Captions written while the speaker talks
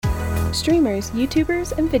Streamers,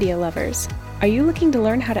 YouTubers, and video lovers, are you looking to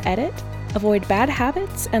learn how to edit? Avoid bad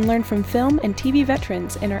habits and learn from film and TV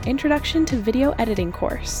veterans in our Introduction to Video Editing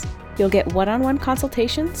course. You'll get one-on-one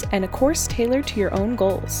consultations and a course tailored to your own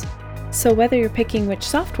goals. So whether you're picking which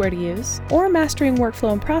software to use or mastering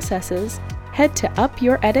workflow and processes, head to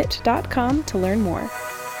upyouredit.com to learn more.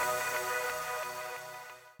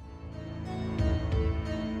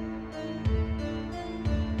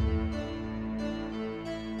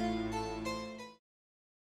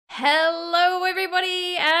 Hello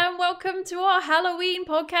everybody and welcome to our Halloween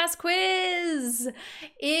podcast quiz.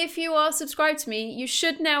 If you are subscribed to me, you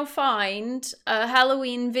should now find a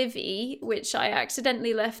Halloween Vivi, which I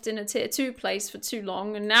accidentally left in a tier 2 place for too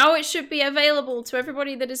long, and now it should be available to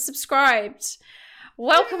everybody that is subscribed.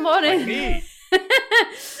 Welcome on in.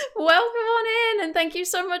 Welcome on in and thank you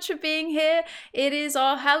so much for being here. It is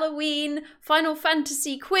our Halloween Final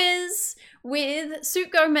Fantasy quiz with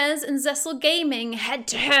Suit Gomez and Zessel Gaming head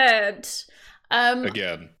to head.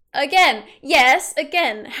 Again. Yes,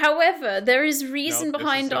 again. However, there is reason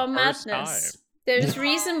behind our madness. There's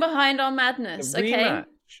reason behind our madness, okay?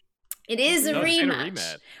 It is a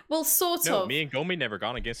rematch. Well, sort of. Me and Gomi never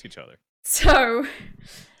gone against each other. So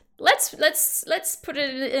let's put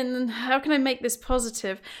it in. How can I make this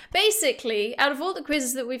positive? Basically, out of all the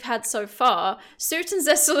quizzes that we've had so far, Suit and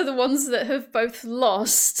Zessel are the ones that have both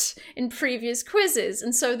lost in previous quizzes,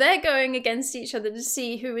 and so they're going against each other to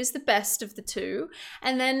see who is the best of the two.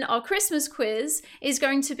 And then our Christmas quiz is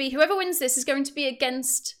going to be whoever wins this is going to be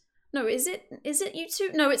against. No, is it you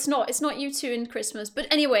two? No, it's not. It's not you two in Christmas. But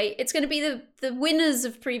anyway, it's going to be the winners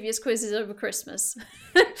of previous quizzes over Christmas.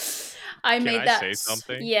 Can I say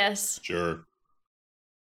something? Yes. Sure.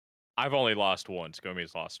 I've only lost once.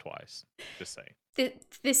 Gomi's lost twice. Just saying.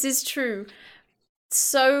 This is true.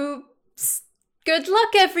 So, good luck,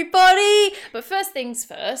 everybody! But first things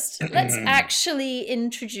first, let's actually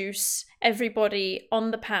introduce everybody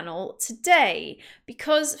on the panel today.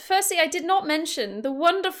 Because, firstly, I did not mention the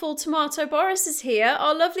wonderful Tomato Boris is here,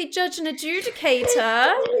 our lovely judge and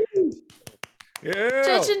adjudicator. Yeah.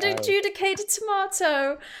 Judge and adjudicator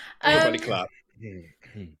Tomato. Everybody clap.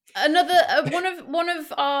 Another one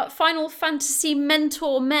of our Final Fantasy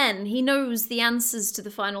mentor men. He knows the answers to the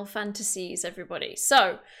Final Fantasies, everybody.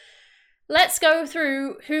 So let's go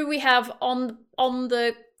through who we have on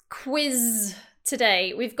the quiz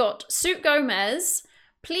today. We've got Suit Gomez.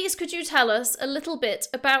 Please, could you tell us a little bit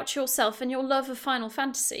about yourself and your love of Final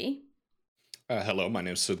Fantasy? Hello, my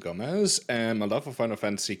name is Suit Gomez, and my love for Final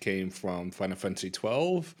Fantasy came from Final Fantasy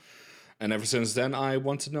XII. And ever since then, I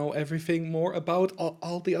want to know everything more about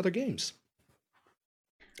all the other games.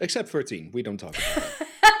 Except 13. We don't talk about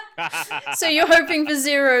it. So you're hoping for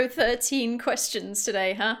 0-13 questions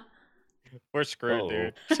today, huh? We're screwed,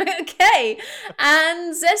 dude. Okay.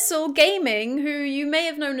 And Zessel Gaming, who you may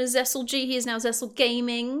have known as Zessel G, he is now Zessel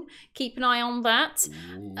Gaming. Keep an eye on that.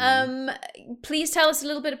 Please tell us a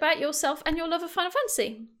little bit about yourself and your love of Final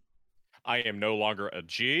Fantasy. I am no longer a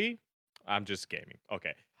G. I'm just gaming.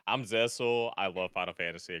 Okay. I'm Zessel. I love Final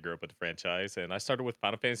Fantasy. I grew up with the franchise, and I started with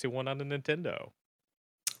Final Fantasy 1 on the Nintendo.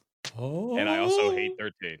 Oh. And I also hate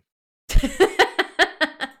 13.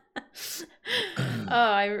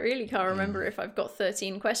 Oh, I really can't remember if I've got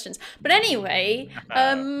 13 questions. But anyway,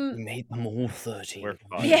 made them all 13. We're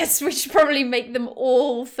fine. Yes, we should probably make them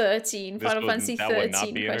all 13 Final Fantasy that would not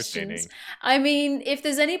 13 be questions. entertaining. I mean, if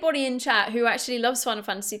there's anybody in chat who actually loves Final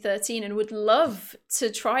Fantasy 13 and would love to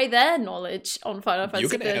try their knowledge on Final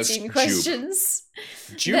Fantasy 13 questions,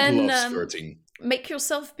 Jude then loves 13. make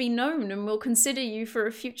yourself be known and we'll consider you for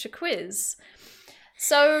a future quiz.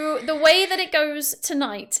 So the way that it goes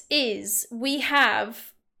tonight is we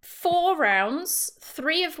have 4 rounds,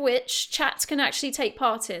 3 of which chat can actually take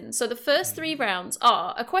part in. So the first 3 rounds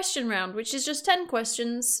are a question round, which is just 10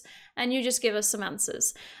 questions, and you just give us some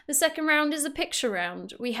answers. The second round is a picture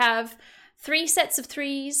round. We have 3 sets of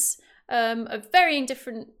 3s of varying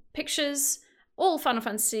different pictures, all Final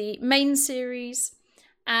Fantasy main series.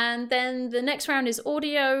 And then the next round is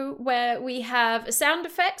audio, where we have a sound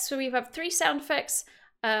effects. So we have 3 sound effects,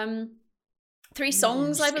 3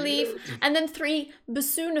 songs, I believe, and then 3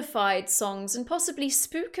 bassoonified songs, and possibly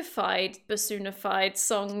spookified bassoonified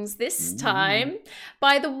songs this time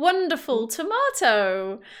by the wonderful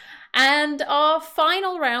Tomato. And our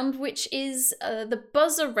final round, which is the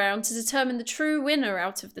buzzer round to determine the true winner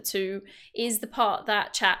out of the 2, is the part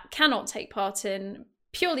that chat cannot take part in,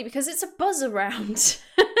 purely because it's a buzzer round.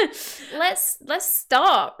 Let's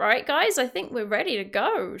start, right, guys? I think we're ready to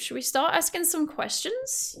go. Should we start asking some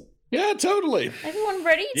questions? Yeah, totally. Everyone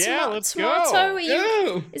ready? Yeah, let's Tomato,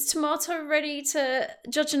 go. Is Tomato ready to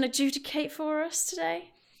judge and adjudicate for us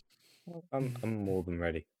today? I'm more than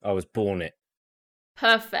ready. I was born it.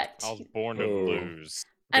 Perfect. I was born to Oh. lose.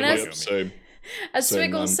 And Good as- luck, Gummy. Same. As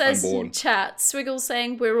Same, Swiggle I'm says in bored. chat, Swiggle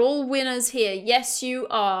saying, we're all winners here. Yes, you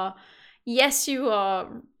are. Yes, you are.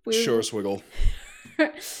 Sure, Swiggle.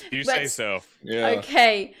 You say Let's- so. Yeah.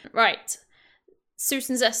 Okay, right.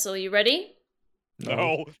 Susan Zessel, you ready?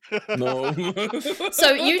 No. No.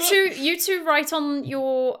 So you two write on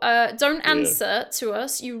your don't answer to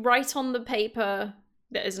us. You write on the paper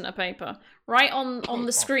that isn't a paper. Write on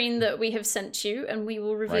the screen that we have sent you, and we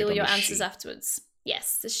will reveal on your the answers sheet. afterwards.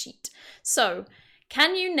 Yes, the sheet. So,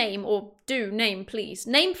 can you name, or do name, please,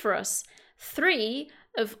 name for us 3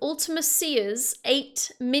 of Ultimacia's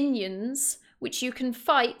 8 minions which you can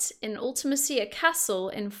fight in Ultimacia Castle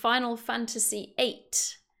in Final Fantasy VIII.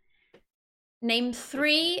 Name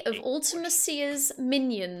 3 of Ultimacia's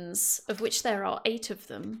minions, of which there are 8 of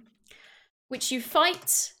them, which you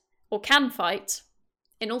fight, or can fight,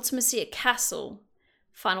 in Ultimacia Castle,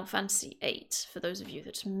 Final Fantasy VIII. For those of you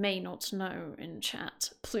that may not know in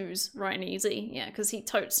chat, please, right and easy. Yeah, because he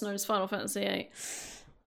totes knows Final Fantasy VIII.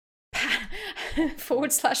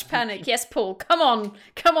 /panic. Yes, Paul. Come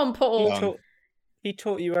on, Paul. He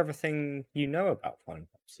taught you everything you know about Final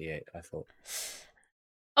Fantasy VIII, I thought.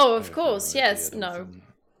 Oh, I of have course. no Yes. idea, No.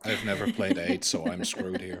 though. I've never played 8, so I'm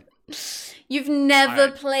screwed here. You've never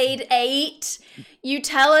I- played 8? You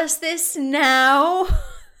tell us this now?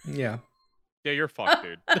 Yeah. Yeah, you're fucked,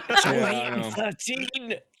 dude. I know.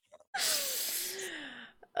 13!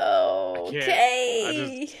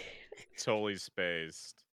 Okay. Totally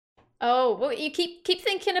spaced. Oh, well, you keep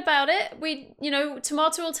thinking about it.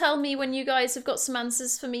 Tomato will tell me when you guys have got some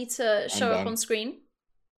answers for me to show up done. on screen.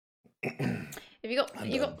 Have you got I'm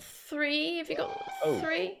you done. got 3? Have you got Oh.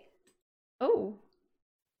 3? Oh,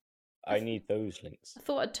 I need those links. I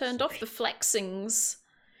thought I'd turned off the flexings.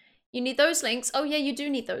 You need those links? Oh yeah, you do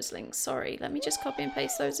need those links. Sorry, let me just copy and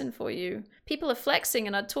paste those in for you. People are flexing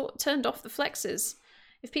and I turned off the flexes.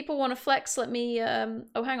 If people want to flex, let me...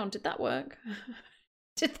 Oh, hang on, did that work?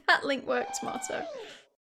 Did that link work, Tomato?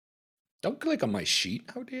 Don't click on my sheet.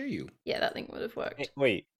 How dare you? Yeah, that link would have worked.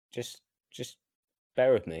 Wait, just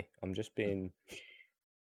bear with me. I'm just being...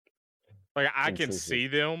 Like, I can Intrusive. see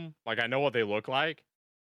them. Like, I know what they look like.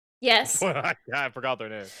 Yes, But I forgot their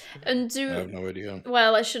name. and I have do... no idea.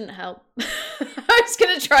 Well, I shouldn't help. I was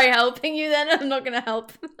going to try helping you then. I'm not going to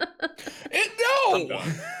help. I'm No!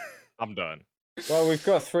 done. I'm done. Well, we've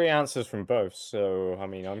got 3 answers from both, so, I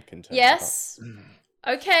mean, I'm content. Yes.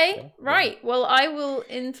 Okay, Yeah, right. Well, I will,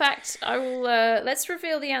 let's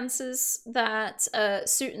reveal the answers that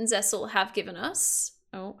Suit and Zessel have given us.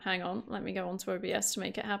 Oh, hang on. Let me go on to OBS to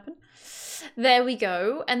make it happen. There we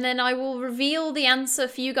go. And then I will reveal the answer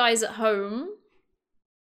for you guys at home.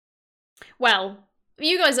 Well, for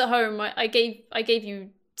you guys at home, I gave you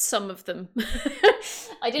some of them.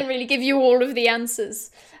 I didn't really give you all of the answers.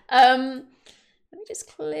 Let me just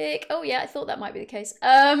click. Oh yeah, I thought that might be the case.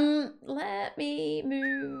 Let me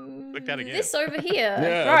move Click that again. this over here.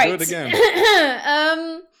 Yeah, right. do it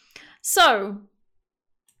again. So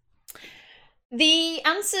the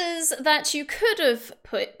answers that you could have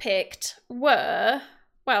picked were.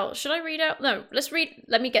 Well, should I read out? No, let's read.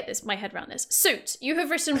 Let me get my head around this. Suit, you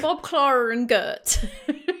have written Bob, Clara, and Gert.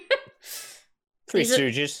 3 These are-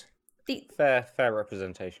 Stooges. Fair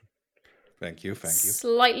representation. Thank you.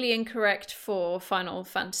 Slightly incorrect for Final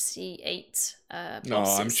Fantasy VIII. No, I'm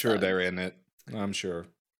bosses, sure though. they're in it. I'm sure.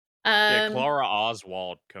 Yeah, Clara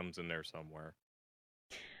Oswald comes in there somewhere.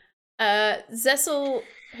 Zessel,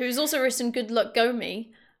 who's also written Good Luck Gomi,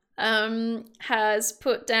 has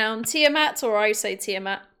put down Tiamat, or I say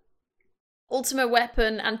Tiamat, Ultimate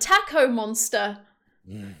Weapon, and Taco Monster.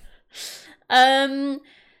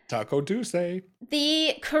 Taco Tuesday.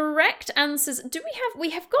 The correct answers. We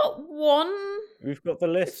have got one. We've got the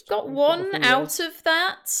list. Got We've one the full out list. of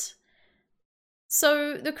that.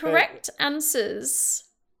 So the correct answers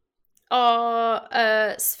are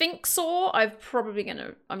Sphinxor. I'm probably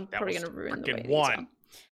gonna ruin the way freaking these one.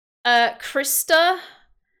 are. Krista,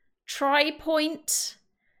 Tripoint,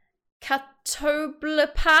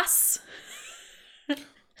 Catoblepas,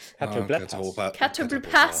 Catoblepas.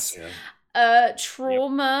 Catoblepas,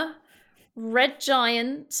 Trauma, Red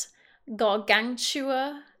Giant,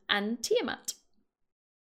 Gargantua, and Tiamat.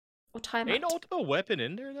 Or Tiamat. Ain't Ultimate Weapon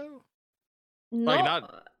in there, though?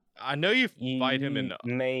 Not... I know you fight him in...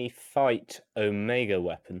 You may fight Omega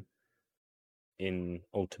Weapon in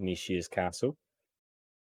Ultimicia's castle,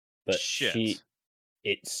 but Shit.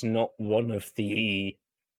 it's not one of the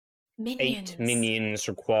 8 minions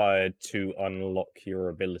required to unlock your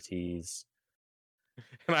abilities.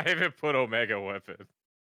 And I haven't put Omega Weapon.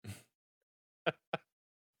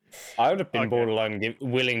 I would have been borderline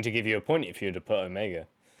willing to give you a point if you'd have put Omega.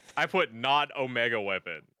 I put not Omega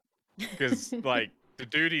weapon. Because, like, the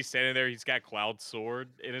dude he's standing there, he's got Cloud Sword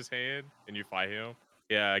in his hand, and you fight him.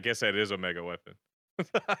 Yeah, I guess that is Omega weapon.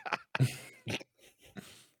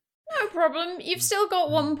 No problem. You've still got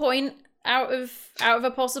 1 point out of a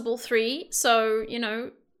possible 3, so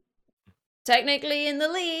technically in the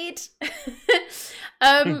lead.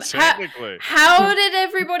 Technically. How did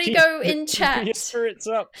everybody go in chat? Your spirits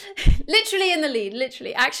up. Literally in the lead.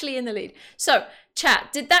 Actually in the lead. So, chat,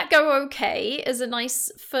 did that go okay as a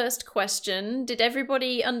nice first question? Did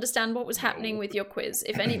everybody understand what was happening with your quiz?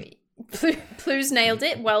 If any, Plues nailed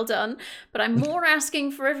it. Well done. But I'm more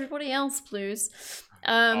asking for everybody else, Plues.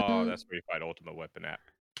 That's where you fight Ultimate Weapon at.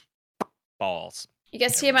 Balls. You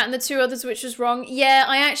get to hear about the 2 others, which was wrong. Yeah,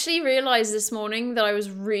 I actually realised this morning that I was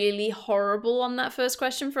really horrible on that first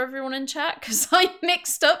question for everyone in chat, because I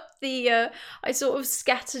mixed up I sort of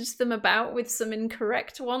scattered them about with some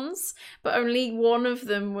incorrect ones, but only one of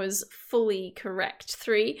them was fully correct,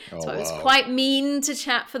 3. So I was quite mean to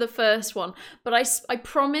chat for the first one. But I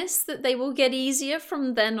promise that they will get easier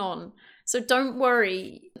from then on. So don't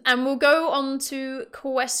worry. And we'll go on to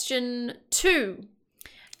question 2.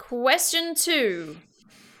 Question 2.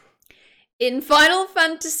 In Final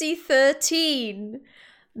Fantasy XIII,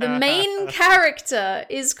 the main character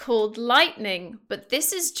is called Lightning, but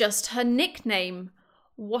this is just her nickname.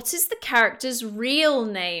 What is the character's real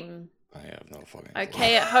name? I have no fucking clue.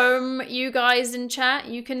 Okay, at home, you guys in chat,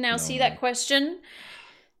 you can now see that question.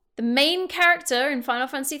 The main character in Final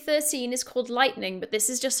Fantasy XIII is called Lightning, but this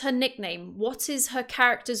is just her nickname. What is her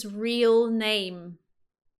character's real name?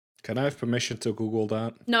 Can I have permission to Google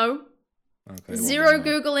that? No. Okay, 0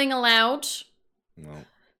 Googling allowed. No.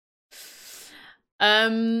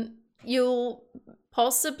 You'll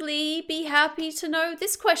possibly be happy to know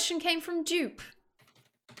this question came from Dupe.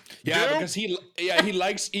 Yeah, because he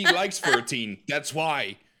likes 13. That's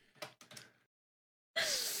why.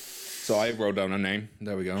 So I wrote down a name.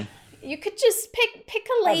 There we go. You could just pick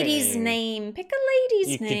a lady's name. Pick a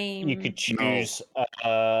lady's name. You could choose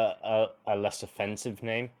a less offensive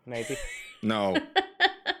name, maybe. No.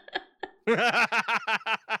 I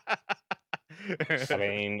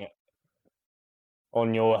mean,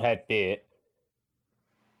 on your head be it.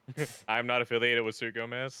 I'm not affiliated with Sue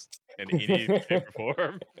Gomez in any shape or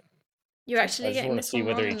form. You're actually getting this one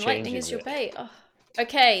wrong, and Lightning is your bait. Oh.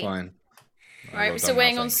 Okay. Fine. Right, we're still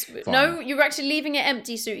waiting on. No, you're actually leaving it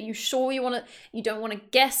empty. So you sure you don't want to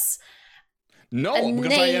guess? No,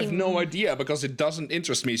 because I have no idea, because it doesn't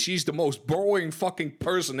interest me. She's the most boring fucking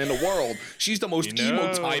person in the world. She's the most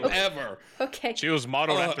emo type ever. Okay. She was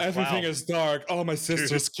modeled after everything is dark. Oh, my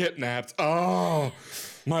sister's kidnapped. Oh,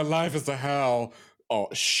 my life is a hell. Oh,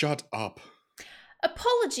 shut up.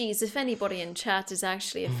 Apologies if anybody in chat is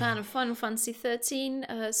actually a fan of Final Fantasy XIII.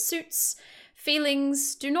 Suit's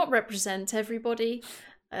feelings do not represent everybody.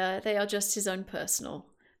 They are just his own personal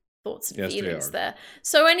thoughts and feelings there.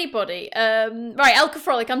 So anybody, right,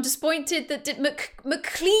 Alcafrolic, I'm disappointed that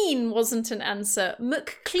McLean wasn't an answer.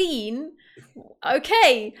 McLean,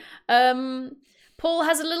 okay. Paul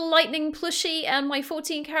has a little Lightning plushie, and my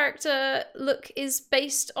 14 character look is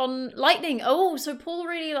based on Lightning. Oh, so Paul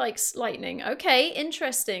really likes Lightning. Okay,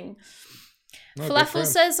 interesting. Falafel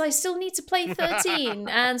says, I still need to play 13.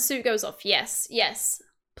 And Sue goes off. Yes.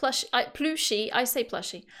 Plushie. I say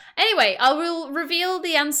plushie. Anyway, I will reveal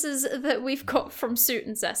the answers that we've got from Suit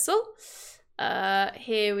and Cecil.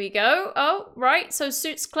 Here we go. Oh, right. So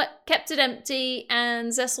Suit's kept it empty,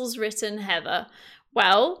 and Cecil's written Heather.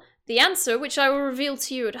 Well, the answer, which I will reveal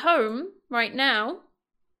to you at home right now,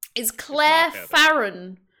 is Claire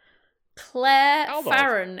Farron. Claire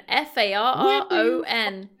Farron.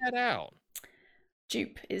 Farron. Get out.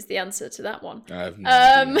 Dupe is the answer to that one. I have no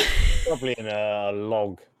idea. Probably in a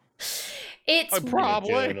log. It's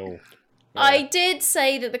probably. I did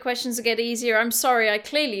say that the questions would get easier. I'm sorry, I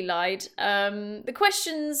clearly lied. The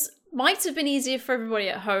questions might have been easier for everybody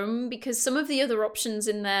at home, because some of the other options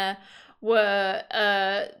in there were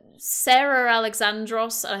Sarah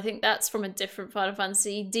Alexandros, I think that's from a different Final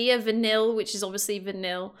Fantasy. Dia Vanille, which is obviously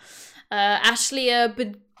Vanille. Ashlia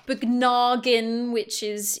Bugnargin, which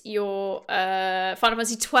is your Final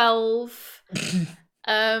Fantasy 12.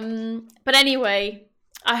 But anyway,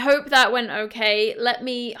 I hope that went okay. Let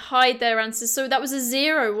me hide their answers. So that was a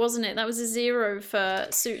 0, wasn't it? That was a 0 for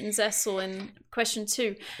Suit and Cecil in question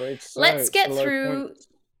 2. Let's get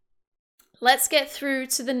through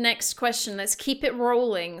to the next question. Let's keep it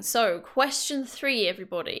rolling. So, question 3,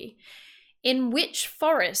 everybody. In which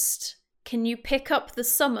forest can you pick up the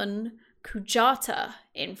summon Kujata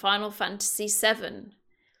in Final Fantasy VII?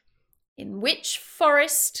 In which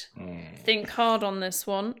forest, think hard on this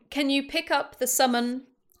one, can you pick up the summon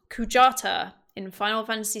Kujata in Final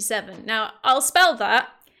Fantasy VII? Now, I'll spell that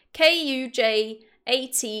Kujata,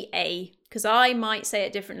 because I might say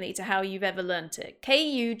it differently to how you've ever learnt it.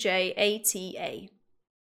 Kujata.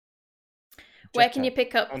 Where can you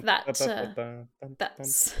pick up that?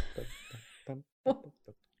 That's...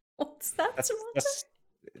 What's that?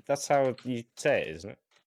 That's how you say it, isn't it?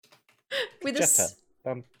 With a...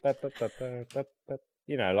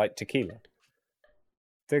 You know, like tequila.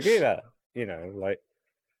 Tequila. You know, like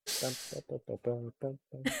with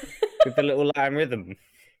the little Latin rhythm.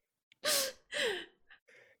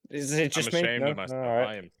 Is it just I'm me? ashamed No? of myself. All right.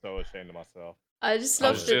 I am so ashamed of myself. I just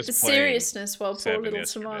love the just seriousness while poor Seven little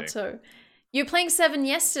yesterday. tomato. You were playing 7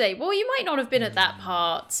 yesterday. Well, you might not have been at that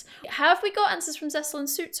part. Have we got answers from Zessel and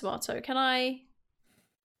Suit Tomato? Can I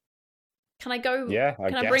go? Yeah,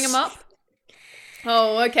 Can I bring them up?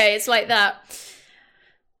 Oh, okay. It's like that.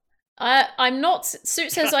 I'm not.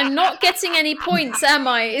 Suit says I'm not getting any points, am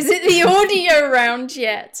I? Is it the audio round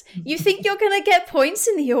yet? You think you're gonna get points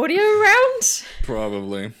in the audio round?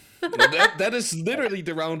 Probably. that is literally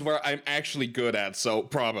the round where I'm actually good at, so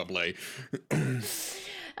probably.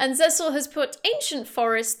 And Zessel has put Ancient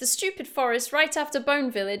Forest, the stupid forest, right after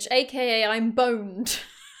Bone Village, aka I'm boned.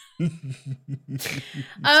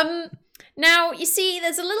 Now, you see,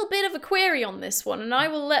 there's a little bit of a query on this one, and I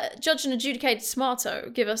will let Judge and Adjudicated Tomato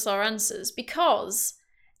give us our answers, because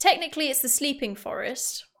technically it's the Sleeping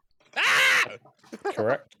Forest.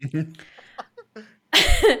 Correct.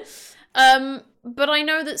 But I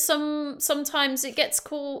know that sometimes it gets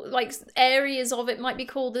called, like, areas of it might be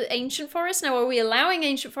called the Ancient Forest. Now, are we allowing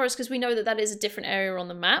Ancient Forest because we know that that is a different area on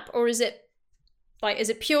the map, or is it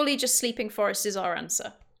purely just Sleeping Forest is our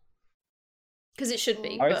answer? Because it should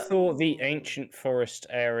be. I thought the Ancient Forest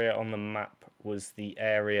area on the map was the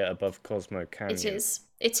area above Cosmo Canyon.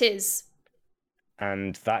 It is.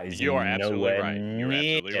 And that is You are absolutely nowhere right. You're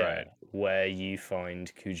absolutely near right. where you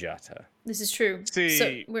find Kujata. This is true. See,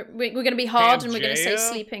 so we're going to be hard and we're going to say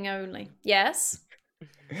Pangea? sleeping only. Yes.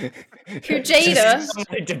 Kujata.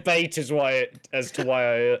 My debate as to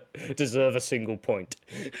why I deserve a single point.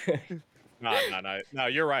 No,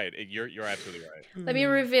 you're right. You're absolutely right. Let me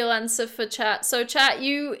reveal answer for chat. So chat,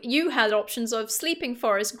 you had options of Sleeping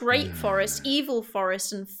Forest, Great Forest, Evil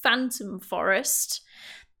Forest, and Phantom Forest.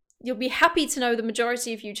 You'll be happy to know the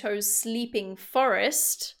majority of you chose Sleeping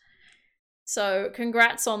Forest. So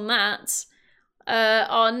congrats on that.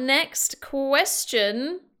 Our next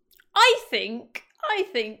question, I think,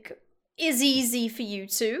 is easy for you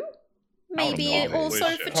two. Maybe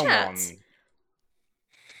also for chat.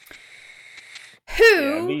 Who?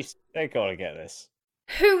 Yeah, at least they gotta get this.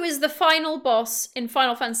 Who is the final boss in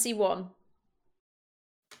Final Fantasy 1?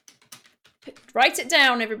 Write it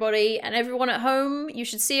down, everybody, and everyone at home. You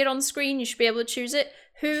should see it on screen. You should be able to choose it.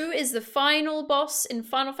 Who is the final boss in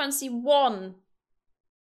Final Fantasy 1?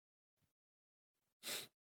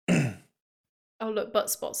 Oh, look,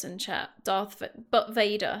 Buttspot's in chat. Butt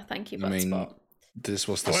Vader. Thank you, Buttspot. This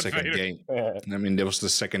was the second game. I mean, there was the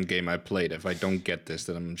second game I played. If I don't get this,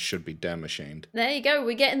 then I should be damn ashamed. There you go.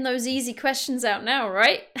 We're getting those easy questions out now,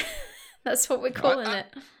 right? That's what we're calling it.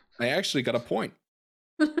 I actually got a point.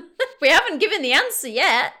 We haven't given the answer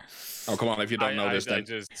yet. Oh, come on. If you don't know this, then...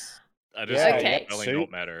 I just okay. spelling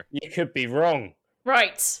don't matter. You could be wrong.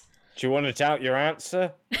 Right. Do you want to doubt your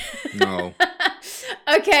answer? No.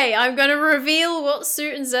 Okay, I'm going to reveal what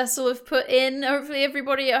Suit and Zessel have put in. Hopefully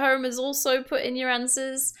everybody at home has also put in your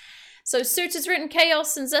answers. So Suit has written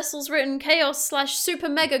Chaos and Zessel's written Chaos/Super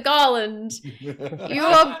Mega Garland. You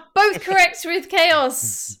are both correct with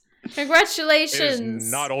Chaos. Congratulations. It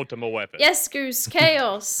is not Ultima Weapon. Yes, Goose.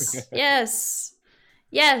 Chaos. Yes.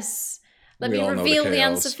 Yes. Let me reveal the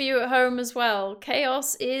answer for you at home as well.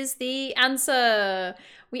 Chaos is the answer.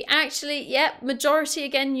 We actually, majority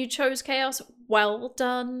again, you chose Chaos. Well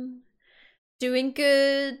done. Doing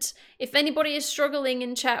good. If anybody is struggling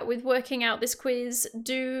in chat with working out this quiz,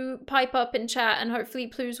 do pipe up in chat and hopefully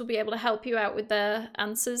Plews will be able to help you out with their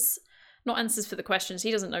answers. Not answers for the questions,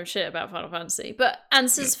 he doesn't know shit about Final Fantasy, but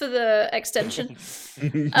answers for the extension.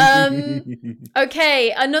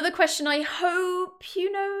 Okay, another question I hope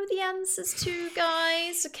you know the answers to,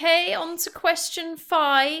 guys. Okay, on to question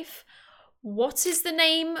 5. What is the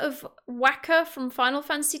name of Wakka from Final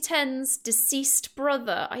Fantasy X's deceased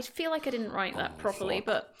brother? I feel like I didn't write that properly,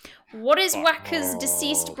 but what is Wakka's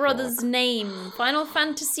deceased brother's name? Final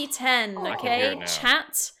Fantasy X, okay?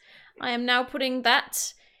 Chat, I am now putting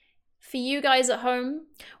that for you guys at home.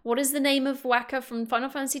 What is the name of Wakka from Final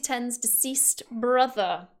Fantasy X's deceased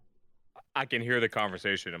brother? I can hear the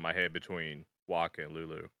conversation in my head between Wakka and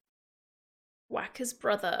Lulu. Wakka's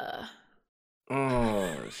brother.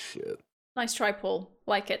 Oh, shit. Nice try, Paul.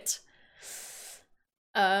 Like it.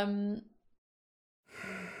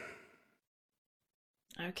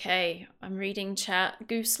 Okay, I'm reading chat.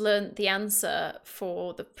 Goose learnt the answer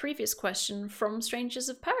for the previous question from Strangers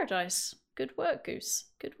of Paradise. Good work, Goose.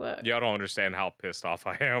 Good work. Yeah, I don't understand how pissed off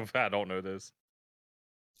I am. I don't know this.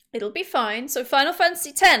 It'll be fine. So, Final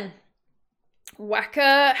Fantasy X.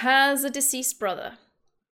 Wakka has a deceased brother.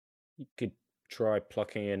 You could try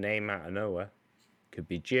plucking a name out of nowhere. Could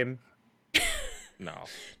be Jim. No.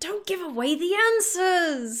 Don't give away the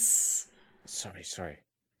answers. Sorry.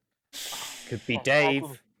 Could be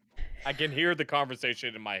Dave. I can hear the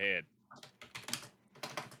conversation in my head.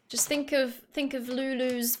 Just think of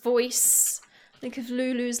Lulu's voice. Think of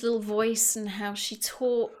Lulu's little voice and how she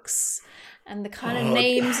talks and the kind of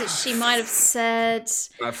names that she might have said.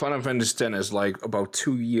 Final Fantasy X is like about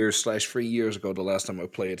 2 years / 3 years ago the last time I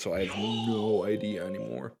played, so I have no idea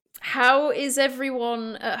anymore. How is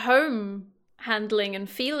everyone at home handling and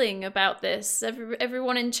feeling about this?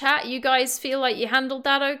 Everyone in chat, you guys feel like you handled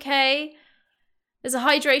that okay? There's a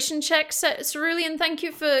hydration check. Cerulean, thank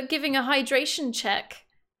you for giving a hydration check.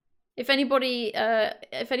 If anybody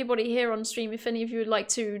here on stream, if any of you would like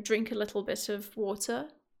to drink a little bit of water,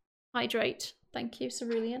 hydrate. Thank you,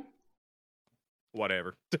 Cerulean.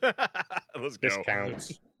 Whatever. Let's go. This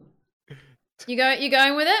counts. You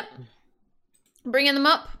going with it? Bringing them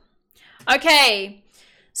up? Okay.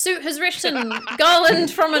 Suit has written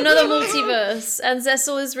Garland from another multiverse, and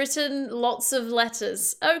Zessel has written lots of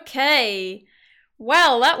letters. Okay.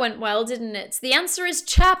 Well, that went well, didn't it? The answer is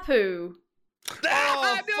Chapu.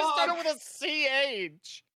 I knew it started with a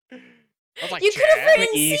CH. I was like, You could have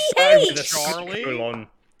written CH. Charlie? Colon.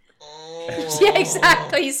 Yeah,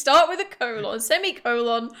 exactly. You start with a colon,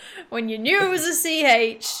 semicolon, when you knew it was a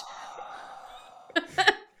CH.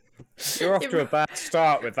 You're off to a bad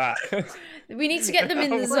start with that. We need to get them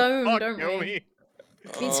in the zone, Fuck, don't kill we? me.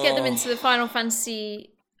 We need to get them into the Final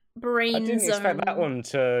Fantasy brain I didn't zone. expect that one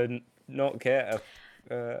to not get a.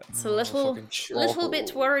 It's a little fucking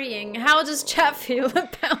bit worrying. How does chat feel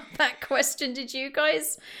about that question? Did you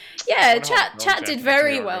guys? Yeah, chat did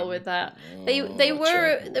very well with that. They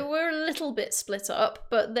were a little bit split up,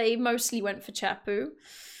 but they mostly went for Chapu.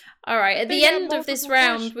 All right, at the end of this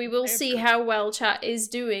round, we will see how well chat is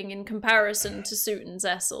doing in comparison to Suit and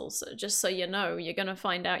Zessel. So just so you know, you're gonna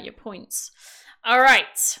find out your points. All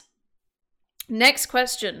right. Next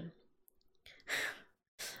question.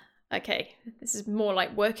 Okay, this is more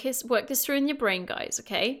like work this through in your brain, guys,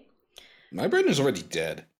 okay? My brain is already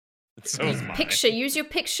dead. So is mine. Use your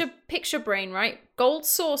picture brain, right? Gold I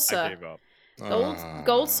Saucer. gave up.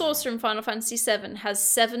 Gold Saucer in Final Fantasy VII has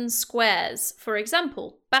 7 squares. For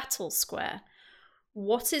example, Battle Square.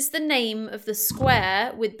 What is the name of the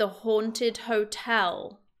square with the haunted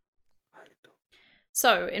hotel?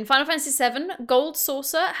 So, in Final Fantasy VII, Gold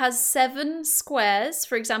Saucer has 7 squares.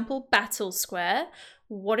 For example, Battle Square.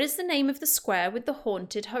 What is the name of the square with the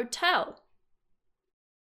haunted hotel?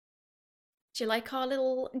 Do you like our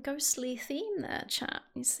little ghostly theme there, chat?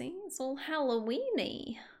 You see, it's all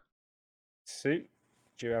Halloween-y. Suit,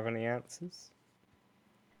 do you have any answers?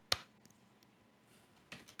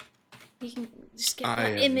 You can just get I that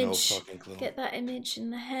have image. no fucking clue. Get that image in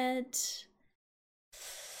the head.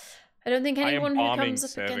 I don't think I am anyone who bombing comes up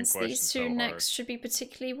 7 against these questions two so hard. next should be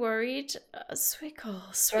particularly worried.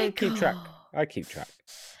 Swiggle. I keep track. I keep track.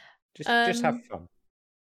 Just have fun.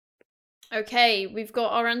 Okay, we've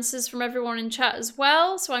got our answers from everyone in chat as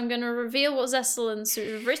well, so I'm going to reveal what Zessel and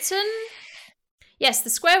Suit have written. Yes, the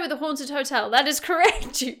square with the haunted hotel. That is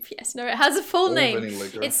correct, Dupe. Yes, no, it has a full name.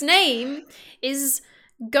 Its name is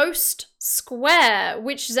Ghost Square,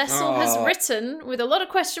 which Zessel has written with a lot of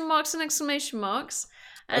question marks and exclamation marks.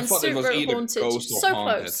 And I thought it was Suit wrote either haunted. ghost or So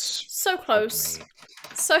haunted. close. So close. me.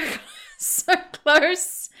 So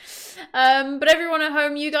close. But everyone at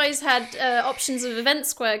home, you guys had options of Event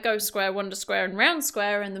Square, Ghost Square, Wonder Square, and Round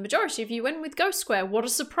Square, and the majority of you went with Ghost Square. What a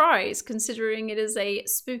surprise, considering it is a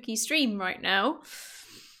spooky stream right now.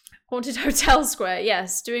 Haunted Hotel Square,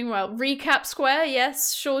 yes, doing well. Recap Square,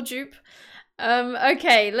 yes, sure, Dupe.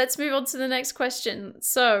 Okay, let's move on to the next question.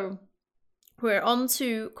 So, we're on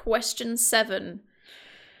to question 7.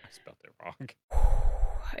 I spelled it wrong.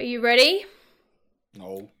 Are you ready?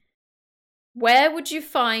 No. Where would you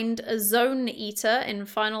find a Zone Eater in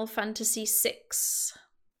Final Fantasy VI?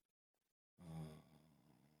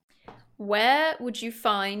 Where would you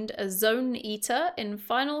find a Zone Eater in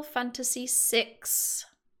Final Fantasy VI?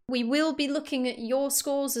 We will be looking at your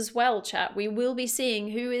scores as well, chat. We will be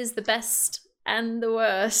seeing who is the best and the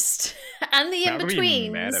worst and the I'm gonna be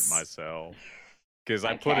in-betweens. mad at myself. Because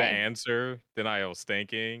I put an Okay. answer, then I was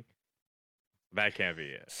thinking, that can't be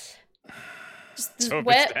it. Just So if it's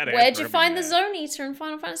where'd that you answer, I'm find the mad. Zone Eater in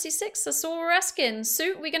Final Fantasy VI? That's all we're asking.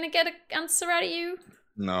 Suit, we gonna get an answer out of you?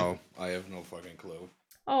 No, I have no fucking clue.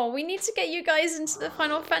 Oh, we need to get you guys into the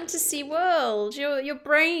Final Fantasy world. Your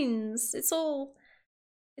brains. It's all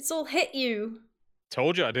hit you.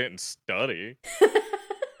 Told you I didn't study.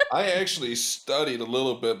 I actually studied a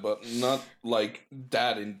little bit, but not like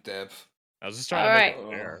that in depth. I was just trying to make it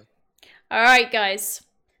Alright. fair. Alright, guys.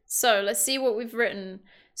 So let's see what we've written.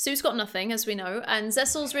 Sue's got nothing, as we know, and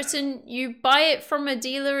Zessel's written, you buy it from a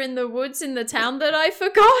dealer in the woods in the town that I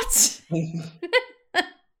forgot.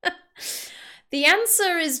 The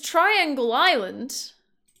answer is Triangle Island.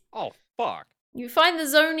 Oh, fuck. You find the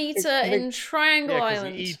Zone Eater in Triangle Yeah, 'cause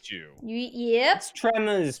Island. he eats you. Yep. It's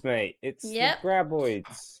Tremors, mate. It's Yep. the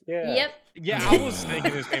Graboids. Yeah. Yep. Yeah, I was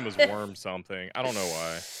thinking his name was Worm something. I don't know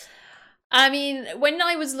why. I mean, when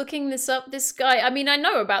I was looking this up, this guy, I mean, I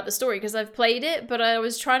know about the story because I've played it, but I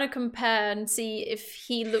was trying to compare and see if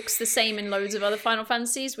he looks the same in loads of other Final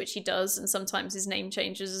Fantasies, which he does, and sometimes his name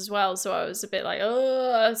changes as well, so I was a bit like,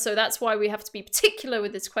 oh, so that's why we have to be particular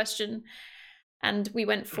with this question. And we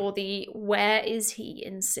went for the where is he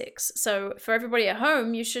in 6? So for everybody at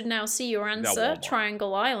home, you should now see your answer,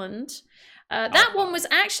 Triangle Island. That one was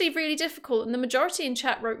actually really difficult, and the majority in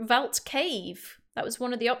chat wrote Valt Cave. That was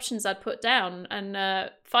one of the options I'd put down,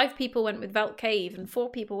 and 5 people went with Valt Cave, and 4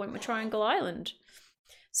 people went with Triangle Island.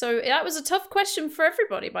 So that was a tough question for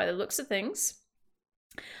everybody by the looks of things.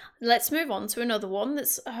 Let's move on to another one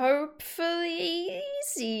that's hopefully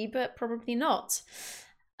easy, but probably not.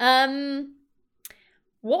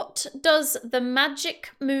 What does the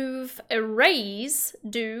magic move Erase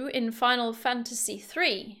do in Final Fantasy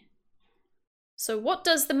III? So what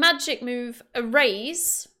does the magic move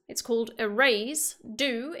Erase, it's called Erase,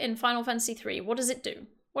 do in Final Fantasy III? What does it do?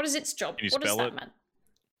 What is its job? Can you What does spell that it? mean?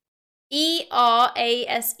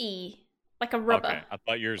 E-R-A-S-E. Like a rubber. Okay, I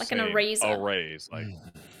thought you were Like saying an eraser. erase. Like,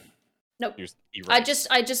 Nope. erase.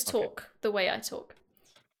 I just talk the way I talk.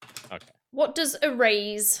 Okay. What does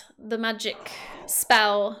Erase, the magic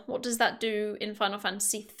spell, what does that do in Final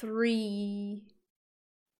Fantasy III?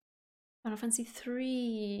 Final Fantasy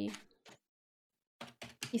III.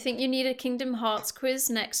 You think you need a Kingdom Hearts quiz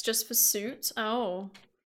next just for Suit? Oh.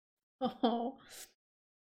 Oh.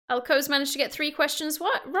 Elko's managed to get 3 questions.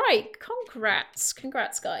 What? Right. Congrats.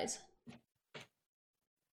 Congrats, guys.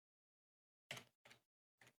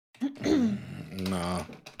 No.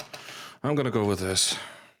 I'm gonna go with this.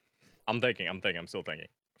 I'm still thinking.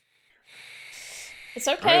 It's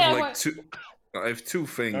okay. I have 2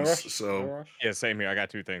 things, No rush, so no rush. Yeah, same here. I got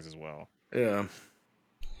 2 things as well. yeah.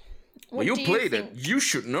 What Well, you do played think? it. You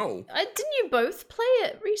should know. Didn't you both play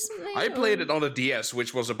it recently? I played or- it on the DS,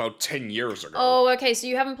 which was about 10 years ago. Oh, okay. So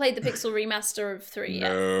you haven't played the Pixel remaster of 3 yet.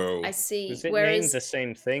 No. I see. Does it Whereas mean the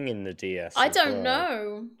same thing in the DS? I as don't well?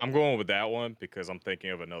 know. I'm going with that one because I'm thinking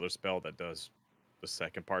of another spell that does the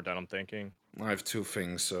second part that I'm thinking. I have 2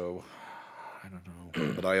 things, so I don't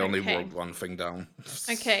know. But I only Okay. wrote 1 thing down.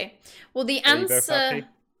 Okay. Well, the Are you both answer. happy?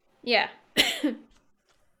 Yeah.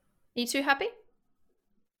 You two happy?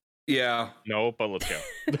 Yeah. No, but let's go.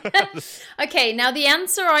 Okay. Now the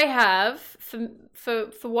answer I have for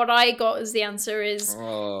what I got as the answer is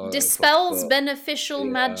dispels fuck that. beneficial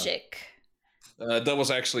Yeah. magic. That was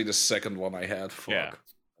actually the second one I had. Fuck. Yeah.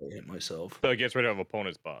 I hit myself. So it gets rid of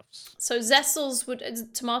opponent's buffs. So Zessel's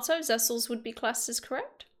would tomato. Zessel's would be classed as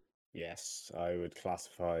correct. Yes, I would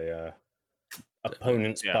classify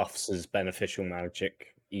opponent's Yeah. buffs as beneficial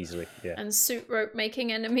magic easily. Yeah. And Suit wrote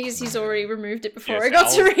making enemies. He's already removed it before Yes, I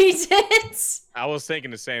got to I'll- read it. I was thinking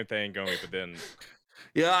the same thing going, but then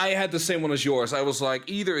Yeah, I had the same one as yours. I was like,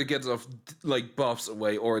 either it gets off like buffs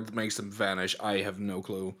away or it makes them vanish. I have no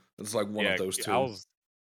clue. It's like one yeah, of those 2. I was.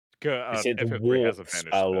 Is it the FF3 has a warp vanish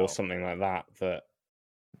spell or something like that that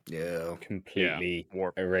Yeah. completely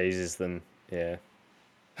warp. erases them? Yeah.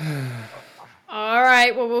 All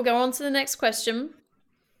right, well, we'll go on to the next question.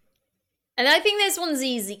 And I think this one's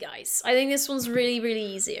easy, guys. I think this one's really, really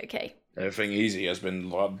easy, okay? Everything easy has been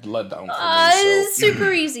let down for me. So.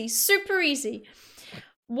 Super easy, super easy.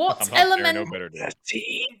 What I'm not faring element? no better than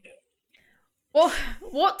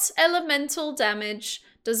What elemental damage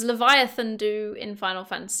does Leviathan do in Final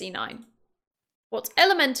Fantasy IX? What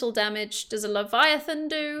elemental damage does a Leviathan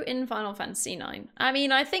do in Final Fantasy IX? I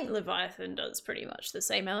mean, I think Leviathan does pretty much the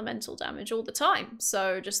same elemental damage all the time.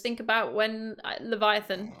 So just think about when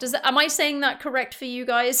Leviathan does. Am I saying that correct for you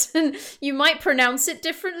guys? You might pronounce it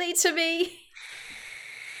differently to me.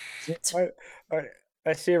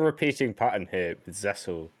 I see a repeating pattern here with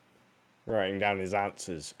Zessel writing down his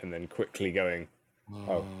answers and then quickly going,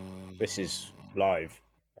 Oh, this is live.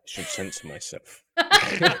 I should censor myself. No,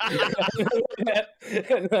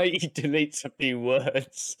 he deletes a few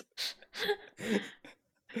words.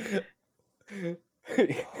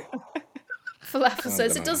 Falafel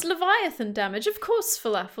says it does Leviathan damage. Of course,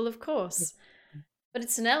 Falafel, of course. But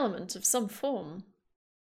it's an element of some form.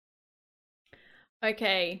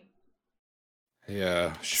 Okay.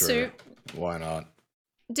 Yeah, sure. Soup. Why not?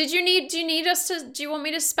 Do you want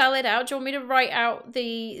me to spell it out? Do you want me to write out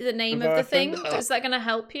the name of the thing? Is that going to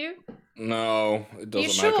help you? No, it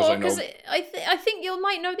doesn't You matter. sure? Because I think you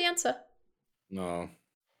might know the answer. No.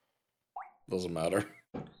 Doesn't matter.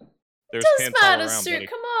 There's It does hints all matter, around, Sue. buddy.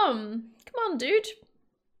 Come on, dude.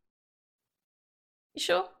 You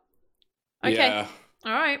sure? Okay. Yeah.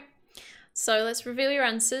 All right. So let's reveal your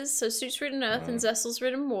answers. So Suit's written earth and Zessel's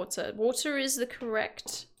written water. Water is the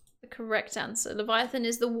correct answer. Leviathan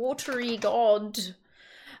is the watery god.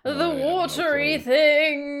 The watery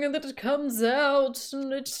thing that comes out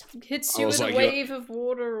and it hits you with a wave of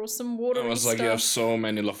water or some watery I was stuff. like, you have so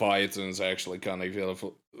many Leviathans, actually, kind of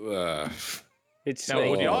beautiful. It's Now,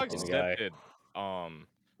 would y'all the accept guy. it?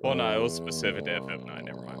 Well, no, it was specific to FF9.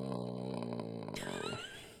 Never mind.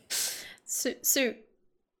 Sue.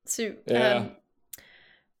 Yeah.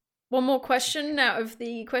 One more question out of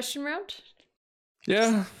the question round.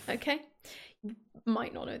 Yeah. Okay. You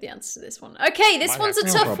might not know the answer to this one. Okay, this Might one's a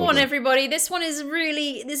have tough probably. one, everybody. This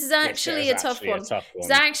is actually a tough one. It's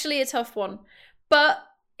actually a tough one. But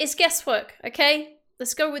it's guesswork, okay?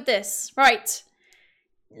 Let's go with this. Right.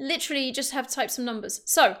 Literally, you just have to type some numbers.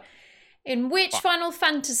 So, in which Final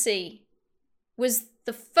Fantasy was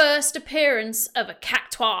the first appearance of a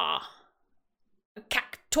cactuar? A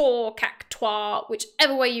cactuar,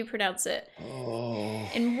 whichever way you pronounce it. Oh.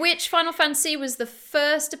 In which Final Fantasy was the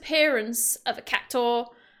first appearance of a cactuar?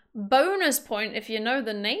 Bonus point if you know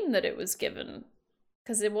the name that it was given.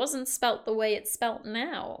 Because it wasn't spelt the way it's spelt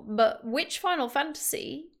now. But which Final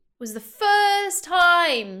Fantasy was the first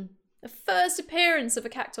appearance of a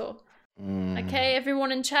cactuar? Okay,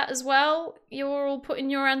 everyone in chat as well. You're all putting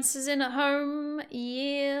your answers in at home.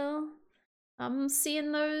 Yeah. I'm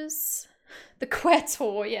seeing those. The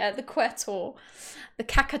Quetor, yeah, the Quetor. The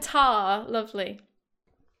Cacatuar, lovely.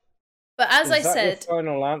 But as I said,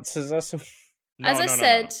 final answers. That's as I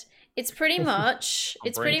said, it's pretty much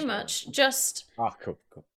just cool.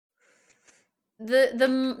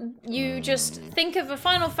 you just think of a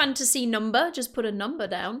Final Fantasy number, just put a number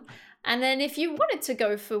down, and then if you wanted to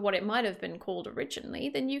go for what it might have been called originally,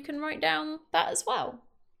 then you can write down that as well.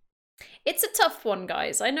 It's a tough one,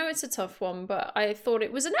 guys. I know it's a tough one, but I thought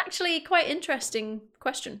it was an actually quite interesting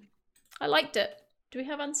question. I liked it. Do we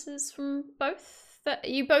have answers from both? Are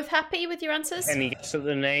you both happy with your answers? Any guess at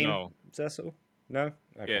the name? No. Cecil? No?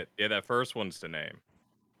 Okay. Yeah, that first one's the name.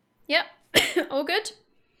 Yep. All good.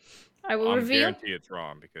 I will reveal. Guarantee it's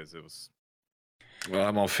wrong because it was. Well,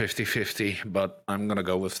 I'm on 50-50, but I'm gonna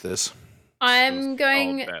go with this. I'm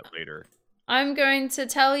going that later. I'm going to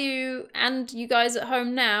tell you and you guys at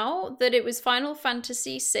home now that it was Final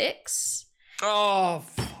Fantasy VI. Oh,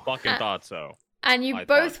 Fucking thought so. And you I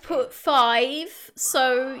both thought so. put 5,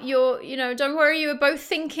 so don't worry, you were both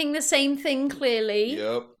thinking the same thing clearly.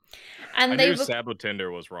 yep. And I they knew were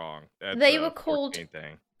Sabotender was wrong. That's they a were called 14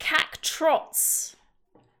 thing. Cactrots.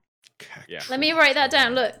 Yeah. Let me write that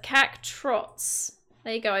down. Look, Cactrots.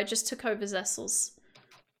 There you go. I just took over Zessel's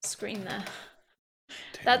screen there.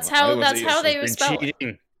 That's how they were spelled.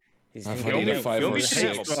 Cheating. Gomi should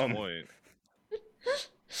have a 6. point.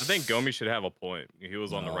 I think Gomi should have a point. He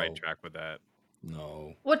was on the right track with that.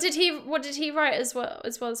 No. What did he write as well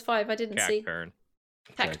as 5? I didn't see. Cacturn.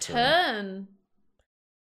 Cacturn.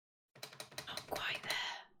 Not quite there.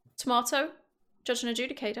 Tomato, judge and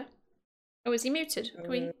adjudicator. Oh, is he muted? Can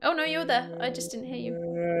we? Oh no, you're there. I just didn't hear you.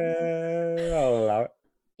 I'll allow it.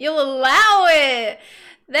 You'll allow it.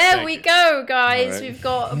 There Thank we you. go, guys. Alright. We've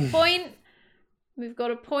got a point. We've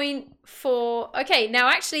got a point for... Okay, now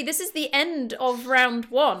actually, this is the end of round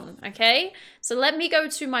 1, okay? So let me go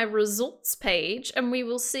to my results page, and we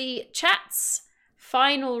will see chat's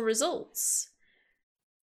final results.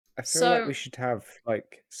 I feel So- like we should have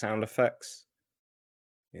like sound effects.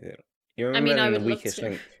 Yeah. You I remember mean, I in would the love weakest to.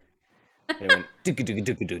 link? It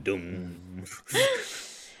went dum.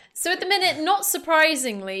 So at the minute, not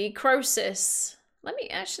surprisingly, Crosis... Let me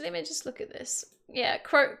just look at this. Yeah,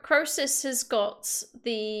 Crosis has got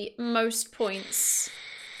the most points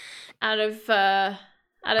out of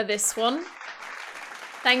this one.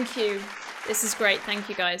 Thank you. This is great. Thank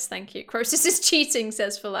you, guys. Thank you. Crosis is cheating,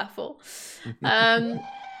 says Falafel.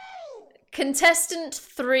 Contestant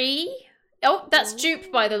 3 Oh, that's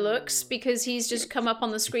Dupe by the looks, because he's just come up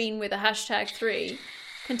on the screen with a #3.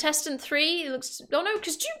 Contestant 3 looks... Oh no,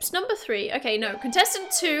 because Dupe's number 3. Okay, no.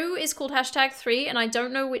 Contestant 2 is called #3, and I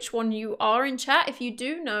don't know which one you are in chat. If you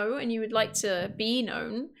do know and you would like to be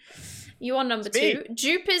known, you are number 2.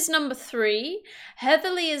 Dupe is number 3.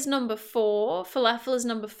 Heatherly is number 4. Falafel is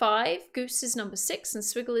number 5. Goose is number 6. And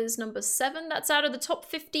Swiggle is number 7. That's out of the top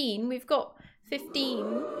 15. We've got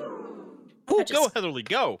 15. Ooh, go, Heatherly,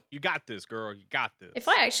 go. You got this, girl. You got this. If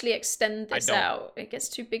I actually extend this out, it gets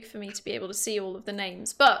too big for me to be able to see all of the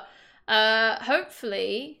names. But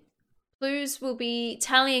hopefully, Blues will be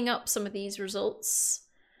tallying up some of these results.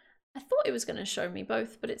 I thought it was going to show me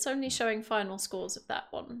both, but it's only showing final scores of that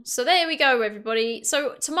one. So there we go, everybody.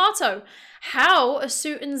 So, Tomato, how are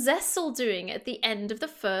Suit and Zessel doing at the end of the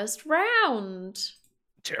first round?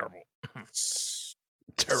 Terrible.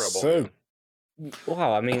 Terrible. So,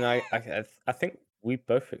 wow, I mean, I think we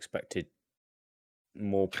both expected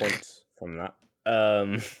more points from that.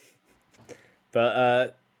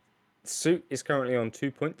 But Suit is currently on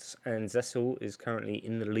 2 points, and Zessel is currently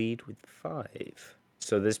in the lead with 5.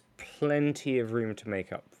 So there's plenty of room to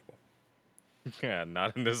make up for. Yeah,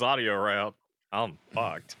 not in this audio round. I'm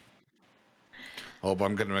fucked. Hope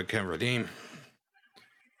I'm gonna can redeem.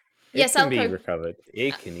 Yes, it can be Alco. recovered.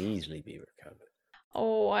 It can easily be recovered.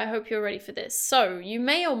 Oh, I hope you're ready for this. So, you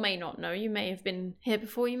may or may not know, you may have been here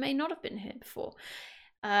before, you may not have been here before.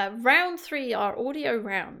 Round 3, our audio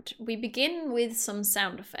round. We begin with some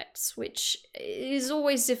sound effects, which is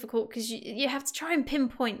always difficult because you have to try and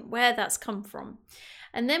pinpoint where that's come from.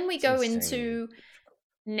 And then we go into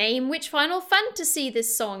name which Final Fantasy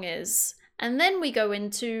this song is. And then we go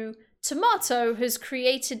into Tomato has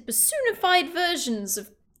created bassoonified versions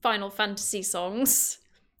of Final Fantasy songs.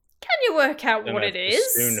 Can you work out what it is?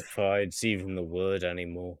 Bassoonified's even the word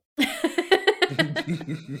anymore.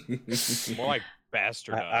 More like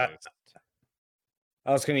bastardized.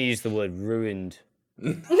 I was going to use the word ruined.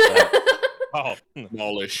 Oh,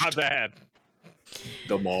 Demolished. not bad.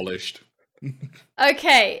 Demolished.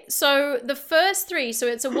 Okay, so the first 3, so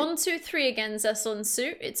it's a 1, 2, 3 again, Zessel and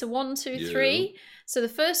Suit. It's a 1, 2, 3. So the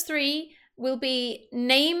first 3 will be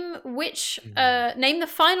name the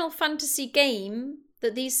Final Fantasy game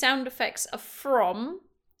that these sound effects are from.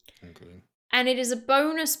 Okay. And it is a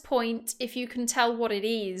bonus point if you can tell what it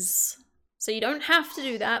is. So you don't have to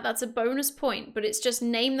do that. That's a bonus point, but it's just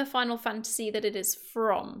name the Final Fantasy that it is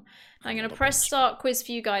from. I'm going to press start quiz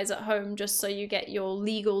for you guys at home just so you get your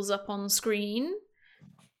legals up on screen.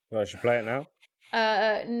 Well, I should play it now.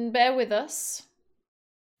 Bear with us.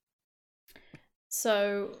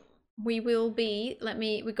 So we've got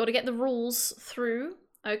to get the rules through.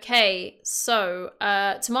 Okay, so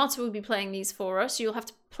Tomato will be playing these for us. You'll have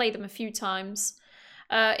to play them a few times.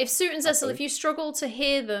 If Suit and Zessel, if you struggle to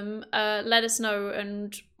hear them, let us know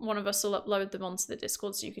and one of us will upload them onto the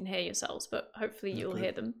Discord so you can hear yourselves, but hopefully you'll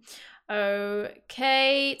hear them.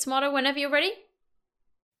 Okay, Tomato, whenever you're ready.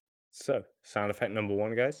 So, sound effect number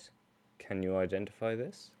 1, guys. Can you identify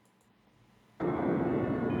this?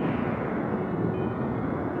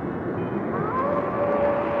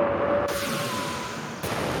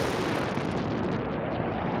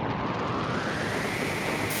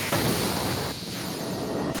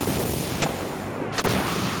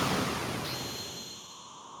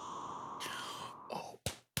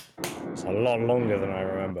 It's a lot longer than I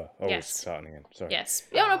remember. Oh, Yes. it's starting again. Sorry. Yes.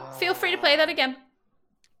 Yeah, no, feel free to play that again.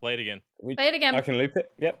 Play it again. Play it again. I can loop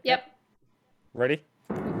it. Yep. Ready?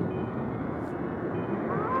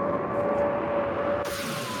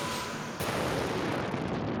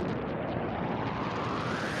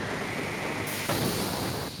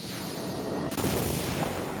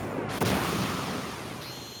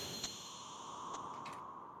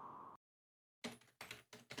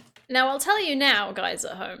 Now, I'll tell you now, guys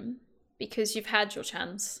at home, because you've had your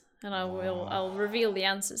chance, and I'll reveal the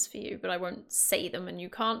answers for you, but I won't say them, and you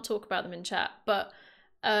can't talk about them in chat. But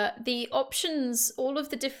the options, all of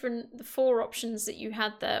the 4 options that you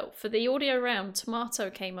had there for the audio round, Tomato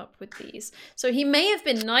came up with these. So he may have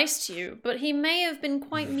been nice to you, but he may have been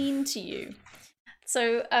quite mean to you.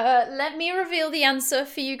 So let me reveal the answer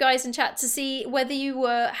for you guys in chat to see whether you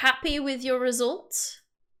were happy with your result.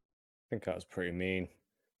 I think that was pretty mean.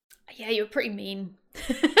 Yeah, you were pretty mean.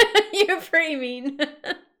 You were pretty mean.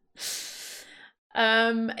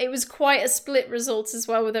 It was quite a split result as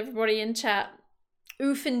well with everybody in chat.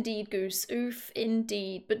 Oof indeed, Goose. Oof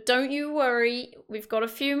indeed. But don't you worry, we've got a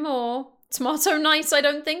few more. Tomato nice, I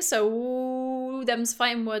don't think so. Ooh, them's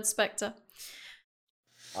fighting words, Spectre.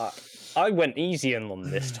 I went easy on them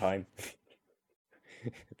this time.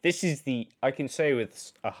 This is I can say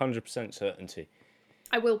with 100% certainty,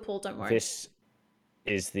 I will, Paul, don't worry. This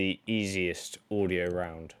is the easiest audio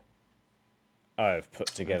round I've put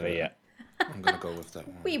together yet. I'm gonna go with that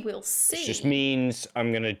one. We will see. It just means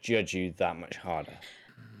I'm going to judge you that much harder.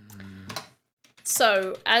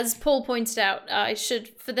 So, as Paul pointed out,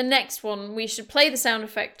 for the next one, we should play the sound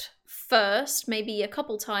effect first, maybe a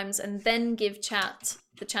couple times, and then give chat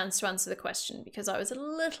the chance to answer the question, because I was a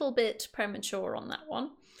little bit premature on that one.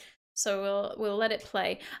 So we'll let it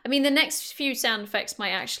play. I mean, the next few sound effects might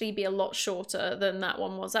actually be a lot shorter than that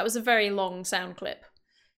one was. That was a very long sound clip.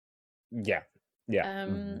 Yeah.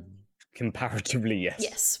 Comparatively,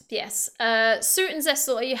 yes. Yes. Suit and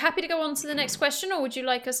Zessel, are you happy to go on to the next question, or would you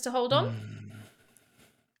like us to hold on?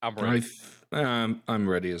 I'm ready. I'm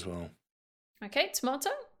ready as well. Okay, Tomato.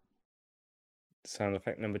 Sound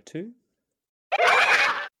effect number 2.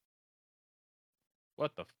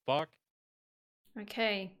 What the fuck?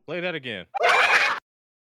 Okay. Play that again.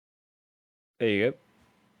 There you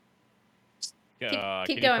go. Keep Can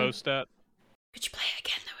going. you post that? Could you play it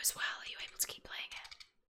again, though, as well? Are you able to keep playing it?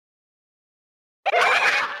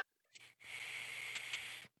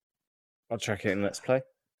 I'll check it in Let's Play.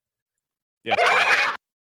 Yes.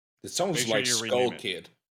 It sounds Make sure like you Skull rename it. Kid.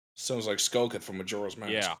 Sounds like Skull Kid from Majora's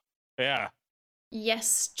Mask. Yeah.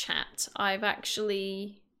 Yes, chat. I've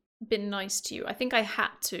actually been nice to you. I think I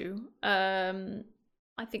had to. I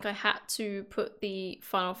think I had to put the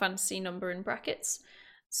Final Fantasy number in brackets.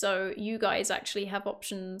 So you guys actually have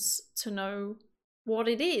options to know what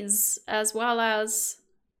it is, as well as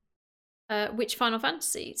which Final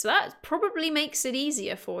Fantasy. So that probably makes it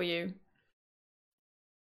easier for you.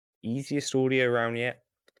 Easiest audio round yet.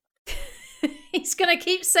 He's gonna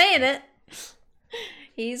keep saying it.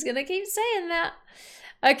 He's gonna keep saying that.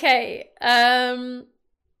 Okay.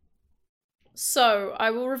 So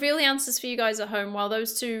I will reveal the answers for you guys at home while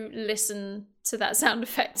those two listen to that sound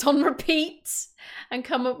effect on repeat and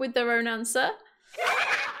come up with their own answer.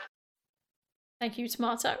 Thank you,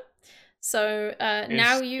 Tomato. So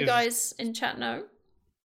now you guys in chat know.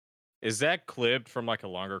 Is that clipped from like a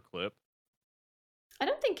longer clip? I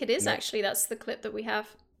don't think it is No. actually. That's the clip that we have.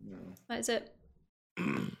 No. That is it.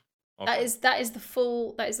 Okay. That is the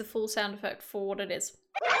full sound effect for what it is.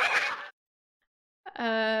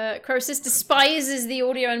 Croesus despises the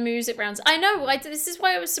audio and music rounds. I know. This is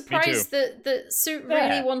why I was surprised that Suit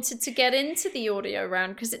really wanted to get into the audio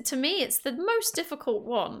round, because to me it's the most difficult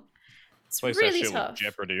one. It's Place really that shit tough. with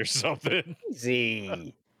Jeopardy or something.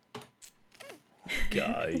 Easy.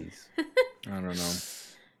 Guys. I don't know.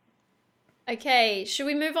 Okay, should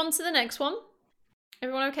we move on to the next one?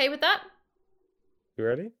 Everyone okay with that? You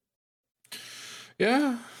ready?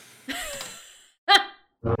 Yeah.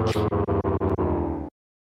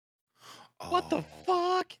 What the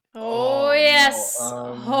fuck? Oh yes.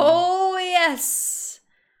 no, Oh yes.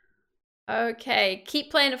 Okay, keep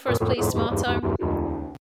playing it for us, please, Tomato.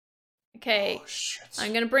 Okay, Oh, shit.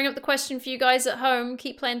 I'm gonna bring up the question for you guys at home.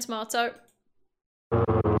 Keep playing, Tomato.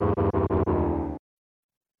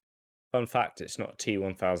 Fun fact, it's not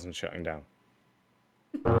T1000 shutting down.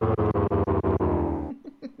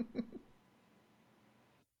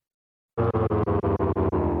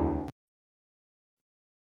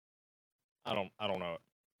 I don't know it.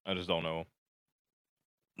 I just don't know.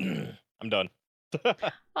 I'm done.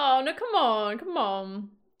 Oh no! Come on!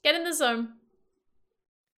 Get in the zone.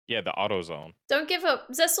 Yeah, the auto zone. Don't give up,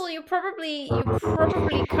 Zessel. You're probably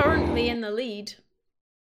currently in the lead.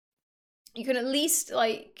 You can at least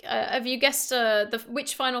have you guessed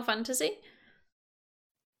which Final Fantasy?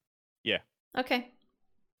 Yeah. Okay.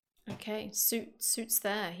 Suit's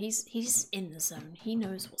there. He's in the zone. He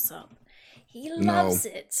knows what's up. He loves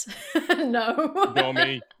it. No.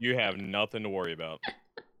 Domi, you have nothing to worry about.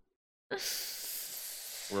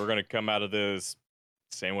 We're gonna come out of this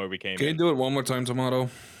same way we came Can you in. do it one more time, Tomato?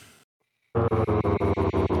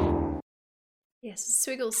 Yes,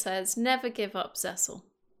 Swiggle says, never give up, Zessel.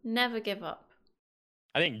 Never give up.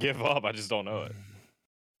 I didn't give up. I just don't know it.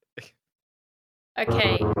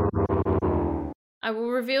 Okay. I will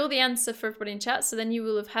reveal the answer for everybody in chat, so then you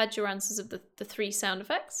will have had your answers of the 3 sound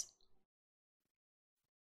effects.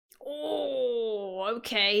 Oh,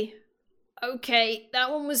 okay. Okay,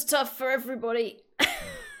 that one was tough for everybody.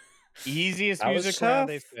 Easiest That was music round,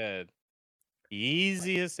 they tough. said.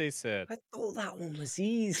 Easiest, they said. I thought that one was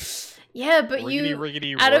easy. Yeah, but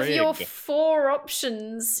Riggedy, out of your rigged. 4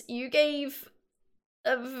 options, you gave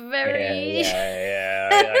a very... Yeah,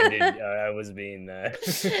 I did. I was being there.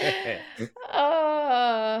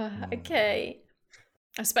 Okay.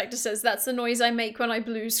 Spectre says, that's the noise I make when I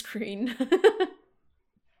blue screen.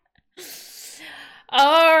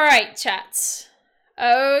 Alright, chat.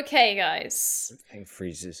 Okay, guys. Everything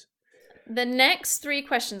freezes. The next 3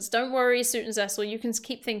 questions, don't worry, Suit and Zessel, you can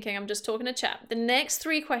keep thinking, I'm just talking to chat. The next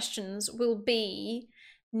 3 questions will be,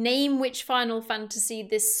 name which Final Fantasy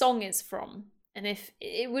this song is from. And if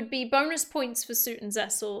it would be bonus points for Suit and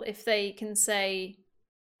Zessel if they can say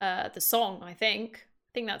the song, I think.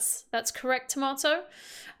 I think that's correct, Tomato.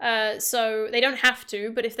 So they don't have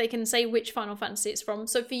to, but if they can say which Final Fantasy it's from.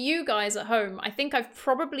 So for you guys at home, I think I've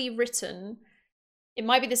probably written, it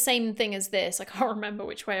might be the same thing as this. I can't remember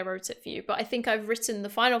which way I wrote it for you, but I think I've written the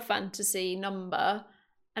Final Fantasy number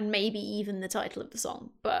and maybe even the title of the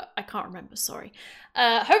song, but I can't remember, sorry.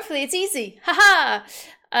 Hopefully it's easy. Haha!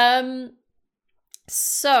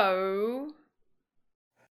 So,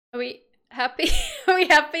 are we happy? Are we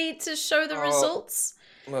happy to show the results?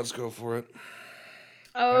 Let's go for it.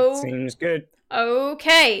 Oh, That seems good.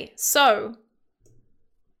 okay. So,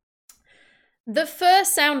 the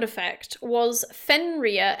first sound effect was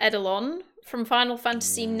Fenrir Eidolon from Final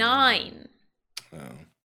Fantasy IX. Oh.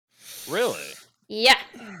 Really? Yeah.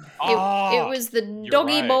 It was the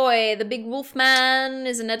doggy right. boy, the big wolf man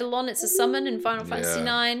is an Eidolon. It's a summon in Final Fantasy IX.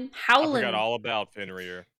 I Howlin'. forgot all about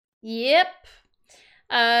Fenrir. Yep.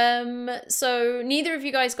 So neither of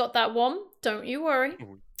you guys got that one. Don't you worry.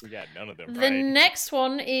 We got none of them The right. next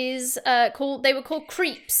one is they were called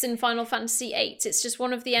creeps in Final Fantasy VIII. It's just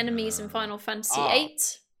one of the enemies in Final Fantasy VIII.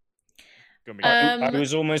 Gonna be Um, I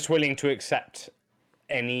was almost willing to accept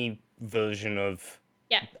any version of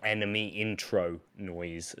Yeah. enemy intro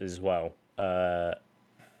noise as well. I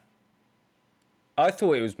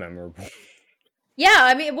thought it was memorable. Yeah,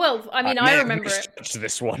 I mean, I remember it. To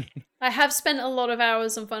this one. I have spent a lot of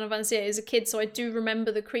hours on Final Fantasy VIII as a kid, so I do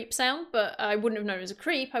remember the creep sound, but I wouldn't have known it was a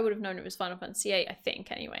creep. I would have known it was Final Fantasy VIII, I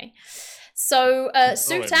think, anyway. So, Suit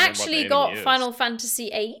remember what actually the got enemy is. Final Fantasy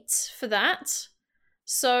VIII for that.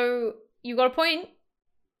 So, you got a point.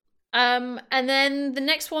 And then the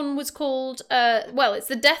next one was called, it's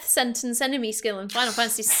the Death Sentence enemy skill in Final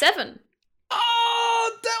Fantasy VII.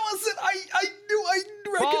 Oh, that was it. I knew I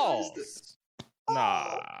recognized it. False.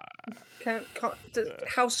 Nah.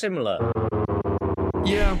 How similar?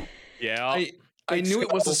 Yeah. Yeah. I knew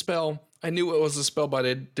it was a spell. I knew it was a spell, but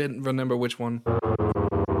I didn't remember which one.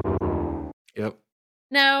 Yep.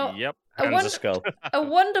 Now, Yep. Hands of skull. a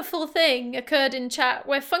wonderful thing occurred in chat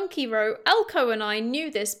where Funky wrote, Elko and I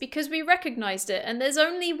knew this because we recognized it, and there's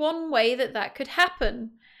only one way that could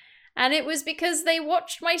happen. And it was because they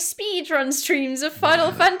watched my speedrun streams of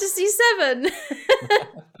Final Fantasy VII.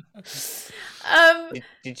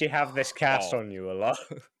 Did you have this cast on you a lot?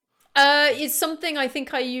 It's something I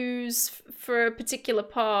think I use for a particular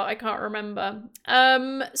part. I can't remember.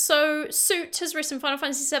 So Suit has written Final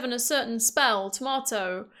Fantasy VII a certain spell.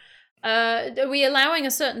 Tomato. Are we allowing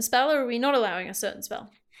a certain spell, or are we not allowing a certain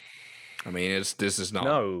spell? I mean, this is not.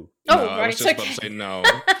 No. Oh, No, I was right, just about okay. to say no.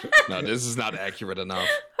 No, this is not accurate enough.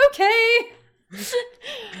 Okay.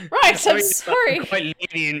 Right, I'm I'm sorry. quite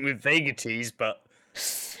lenient with vagaries, but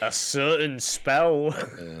a certain spell.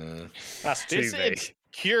 That's too This big. is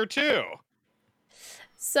Cure 2.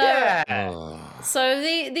 So, Oh. so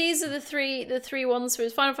these are the three ones for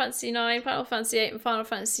Final Fantasy IX, Final Fantasy VIII, and Final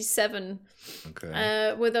Fantasy VII.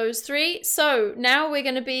 Okay. Were those 3. So now we're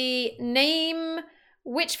going to be name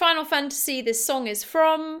which Final Fantasy this song is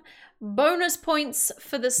from. Bonus points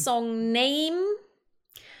for the song name.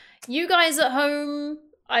 You guys at home,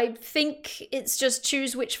 I think it's just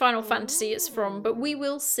choose which Final Fantasy it's from, but we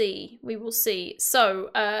will see. We will see. So,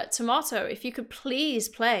 Tomato, if you could please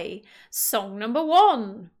play song number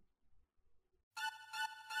 1.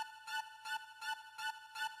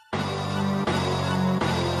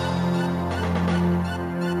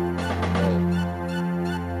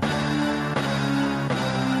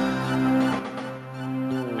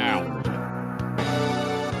 Ow.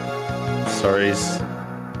 Sorry.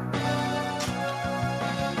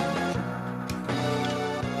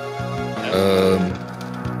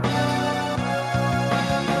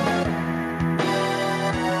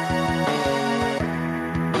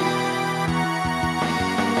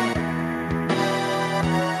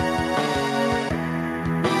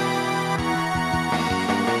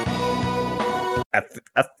 I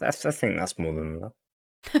think that's more than enough.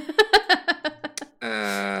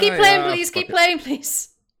 Keep playing, please. Keep playing, please.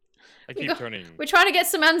 I keep turning. We're trying to get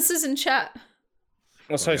some answers in chat.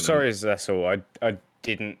 Well, so We're gonna- sorry, that's all. I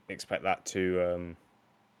didn't expect that to.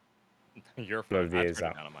 Your Blow phone. the I ears turned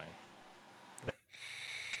out. down on mine.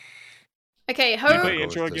 Okay, Can you home. play Go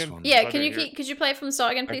intro with this again? one. Yeah, Okay, can you here. could you play it from the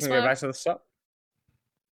start again, I please? can go Milo? back to the start.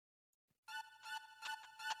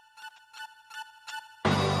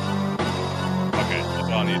 Okay, that's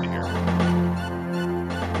all I need to hear.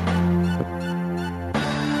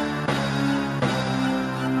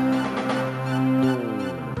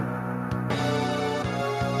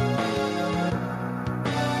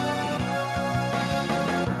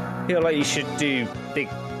 feel like you should do big.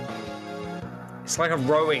 It's like a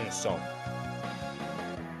rowing song.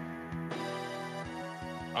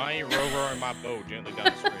 I ain't rowing my boat gently down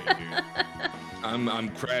the stream, dude. I'm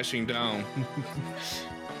crashing down.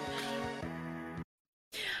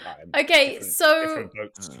 Okay, so different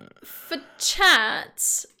boats. for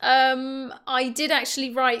chat, I did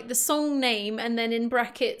actually write the song name and then in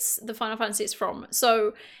brackets the Final Fantasy it's from.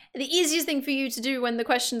 So the easiest thing for you to do when the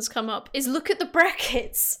questions come up is look at the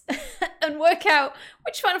brackets and work out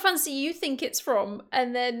which Final Fantasy you think it's from,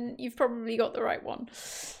 and then you've probably got the right one.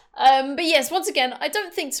 But yes, once again, I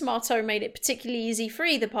don't think Tomato made it particularly easy for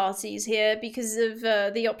either parties here because of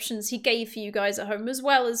the options he gave for you guys at home, as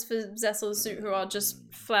well as for Zessel and Suit, who are just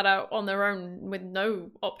flat out on their own with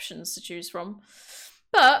no options to choose from.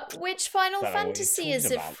 But which Final Don't know what you're Fantasy is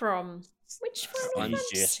talking it about. from? Which Final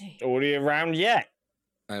Easiest Fantasy? audio round yet.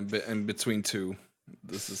 I'm in between two.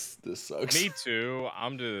 This sucks. Me too.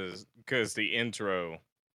 I'm just because the intro.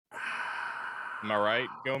 Am I right,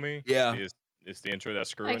 Gomi? Yeah. It's the intro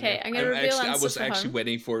that's screwing Okay, you. I'm going to reveal I answer was for actually home.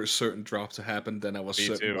 waiting for a certain drop to happen. Then I was Me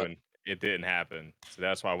certain. too, but- and it didn't happen. So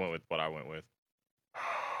that's why I went with what I went with.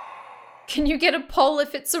 Can you get a poll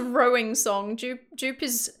if it's a rowing song? Dupe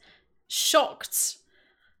is shocked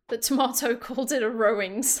that Tomato called it a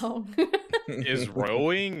rowing song. Is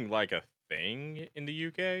rowing like a thing in the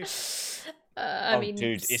UK? I mean,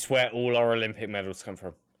 Dude, it's where all our Olympic medals come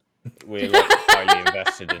from. We're like highly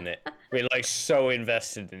invested in it. We're like so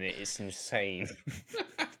invested in it. It's insane.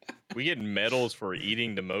 We get medals for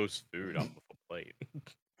eating the most food off of a plate.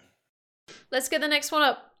 let's get the next one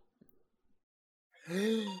up.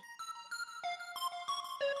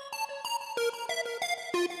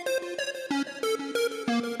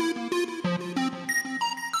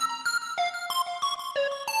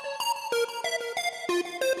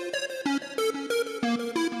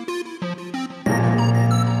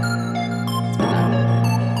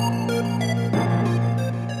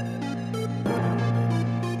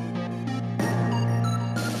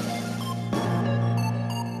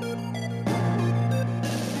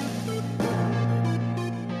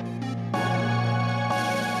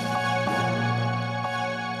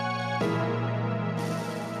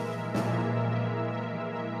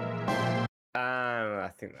 I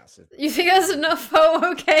think that's it. You think that's enough?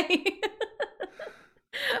 Oh, okay.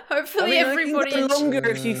 Hopefully everybody... I can go longer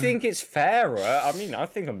if you think it's fairer. I mean, I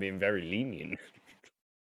think I'm being very lenient.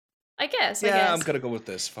 I guess. Yeah, I'm gonna go with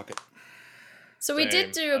this. Fuck it. So we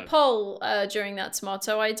did Same. do a poll during that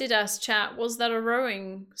Tomato. I did ask chat, was that a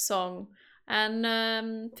rowing song? And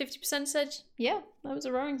 50% said, yeah, that was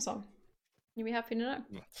a rowing song. You'd be happy to know.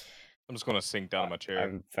 I'm just gonna sink down in my chair.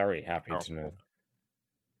 I'm very happy to know.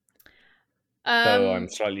 Um, Though I'm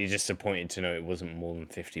slightly disappointed to know it wasn't more than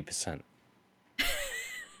 50%. I'm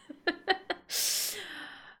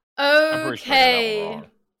pretty sure I got that one Okay. wrong.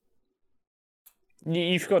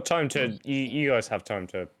 You've got time to. You guys have time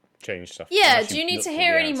to change stuff. Yeah, Unless do you need looked to at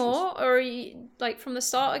hear the any answers. more? Or are you, like, from the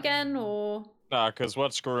start again? Or... Nah, because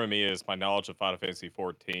what's screwing me is my knowledge of Final Fantasy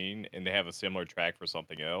 14, and they have a similar track for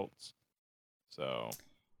something else. So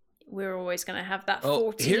We're always going to have that Well,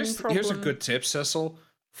 14 here's a problem. good tip, Cecil.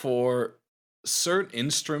 For certain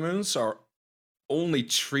instruments are only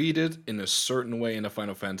treated in a certain way in a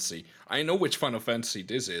Final Fantasy. I know which Final Fantasy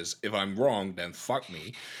this is. If I'm wrong, then fuck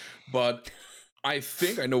me. But I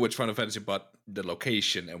think I know which Final Fantasy, but the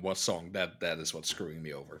location and what song, that is what's screwing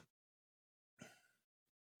me over.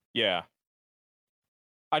 yeah,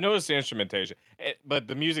 I noticed the instrumentation, but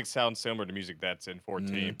the music sounds similar to music that's in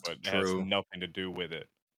 14, but it has true. nothing to do with it.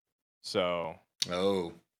 So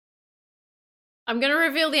Oh. I'm going to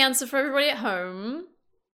reveal the answer for everybody at home.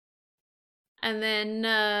 And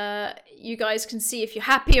then you guys can see if you're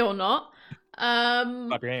happy or not.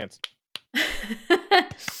 clap your hands.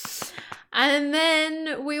 And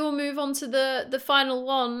then we will move on to the final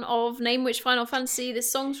one of name which Final Fantasy this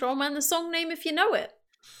song's from and the song name if you know it.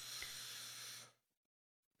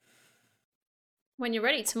 When you're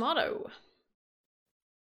ready, Tomato.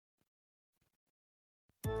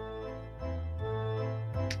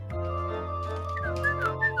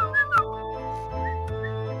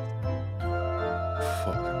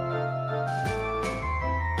 Fuck.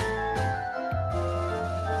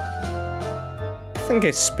 I think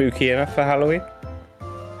it's spooky enough for Halloween.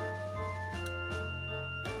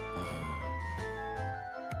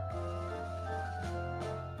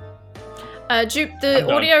 Dupe, the I'm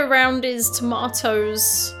done. audio round is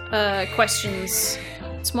Tomato's questions.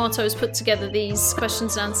 Tomato's put together these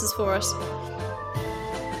questions and answers for us.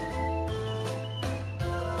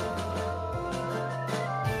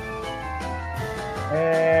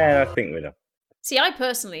 I think we're done. See, I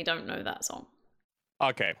personally don't know that song.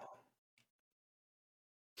 Okay,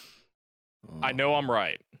 I know I'm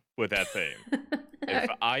right with that theme. If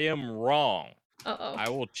I am wrong, Uh-oh. I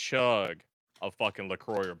will chug a fucking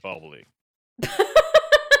LaCroix or bubbly.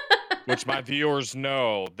 Which my viewers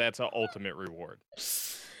know that's an ultimate reward.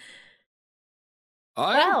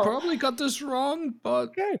 I Well. probably got this wrong, but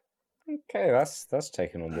Okay, that's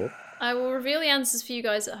taken on board. I will reveal the answers for you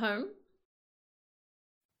guys at home.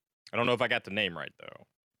 I don't know if I got the name right though.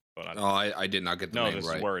 But I did not get the name this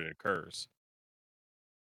right. is where it occurs.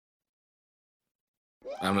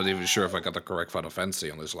 I'm not even sure if I got the correct Final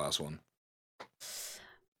Fantasy on this last one.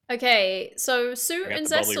 Okay, so Sue I got and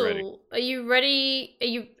the bubbly ready. Cecil, are you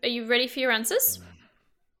ready? Are you ready for your answers?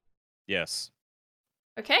 Yes.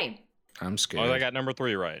 Okay. I'm Oh, scared. I got number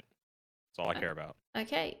 3 right. That's all I care about.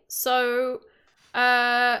 Okay. So,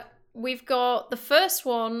 we've got the first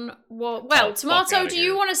one. Well, fuck Tomato, outta do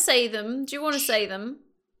you here. want to say them? Do you want to say them?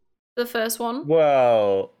 The first one.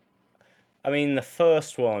 Well, I mean, the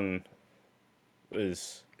first one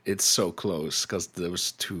was It's so close because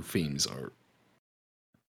those two themes are.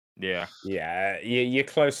 Yeah. you're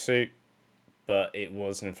close to, but it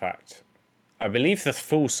was in fact. I believe the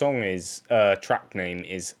full song is track name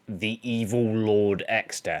is The Evil Lord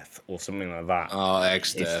Exdeath or something like that. Oh,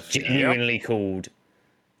 X It's Death. genuinely called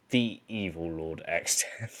The Evil Lord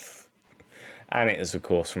Exdeath. And it is, of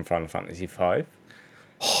course, from Final Fantasy V.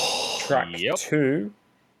 Track Yep. 2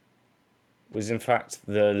 was, in fact,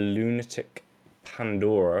 the Lunatic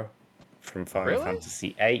Pandora from Final Really?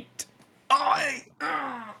 Fantasy VIII.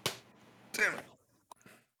 Damn it.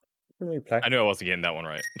 Replay. I knew I wasn't getting that one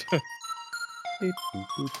right.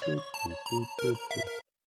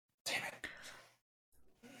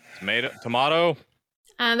 Tomato.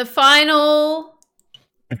 And the final.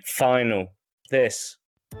 Final. This.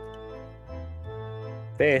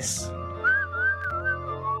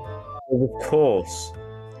 Of course,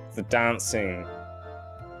 the dancing.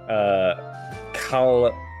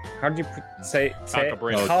 Cal. How do you say it?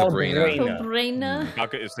 Calcabrina. Oh, Calcabrina.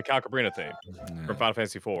 Cabrina. It's the Calcabrina theme from Final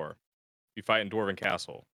Fantasy IV. You fight in Dwarven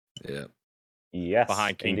Castle Yeah. Yes.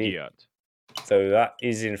 behind King indeed. Giat. So that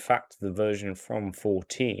is in fact the version from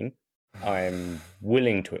 14. I am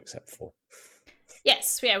willing to accept for.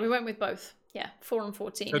 Yes, yeah, we went with both. Yeah, 4 and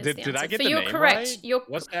 14 So is did the I answer. get But the you're name correct. right? You're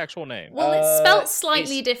What's the actual name? well, it's spelled it's-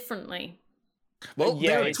 slightly differently. Well, Yeah,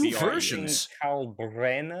 there are it's two the R E. versions.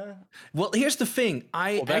 Calbrena. Well, here's the thing.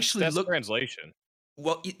 I Well, that's actually looked. translation.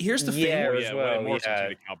 Well, here's the Yeah, thing. as yeah, well, it morphs yeah.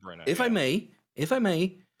 into the Calcabrina. If I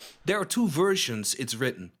may, there are two versions it's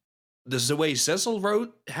written. The way Cecil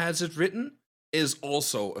wrote has it written is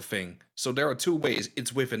also a thing. So there are two ways.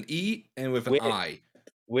 It's with an E and with an Wait. I.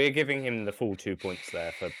 We're giving him the full 2 points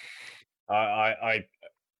there. For I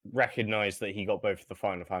recognise that he got both the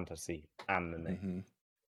Final Fantasy and the name. Mhm.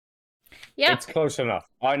 Yeah. It's close enough.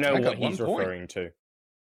 I know I what got 1 he's point. referring to.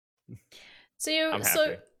 I'm So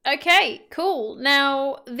happy. okay, cool.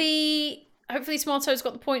 Now hopefully Tomato's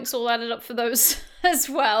got the points all added up for those as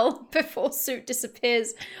well before Suit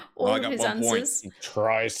disappears all Well, I of got his 1 point. answers. He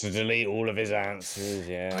tries to delete all of his answers.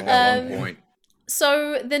 I Yeah. got 1 point.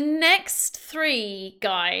 So the next 3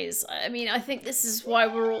 guys, I mean, I think this is why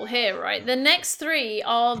we're all here, right? The next 3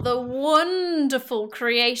 are the wonderful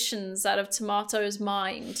creations out of Tomato's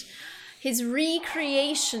mind. His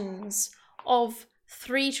recreations of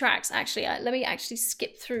 3 tracks. Actually, let me actually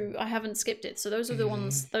skip through. I haven't skipped it. So those are the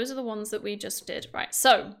ones. Those are the ones that we just did. Right.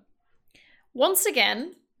 So once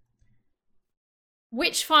again,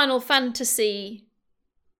 which Final Fantasy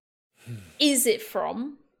is it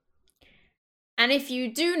from? And if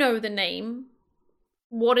you do know the name,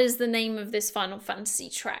 what is the name of this Final Fantasy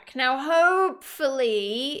track? Now,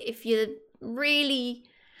 hopefully, if you really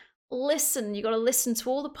listen, you got to listen to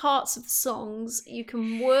all the parts of the songs, you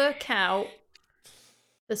can work out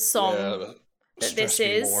the song that this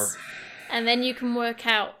is, and then you can work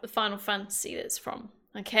out the Final Fantasy that's from.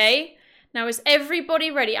 Okay? Now, is everybody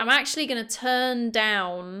ready? I'm actually going to turn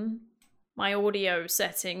down my audio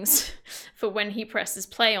settings for when he presses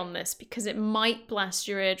play on this because it might blast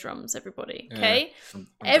your eardrums, everybody. Okay?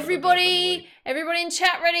 Everybody in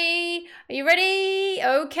chat ready? Are you ready?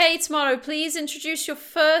 Okay, Tomato, please introduce your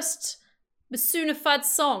first Basuna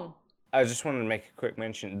song. I just wanted to make a quick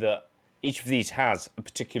mention that each of these has a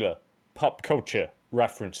particular pop culture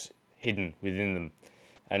reference hidden within them.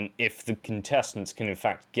 And if the contestants can in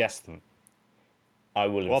fact guess them, I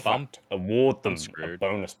will in fact award them a screwed.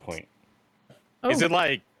 bonus point. Is it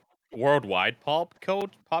like worldwide pop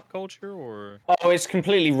culture or? Oh, it's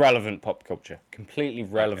completely relevant pop culture. Completely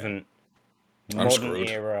relevant I'm modern screwed.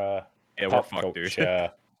 era Yeah, we're pop fucked, dude.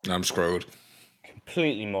 culture. I'm screwed.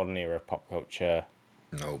 Completely modern era pop culture.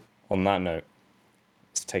 No. On that note,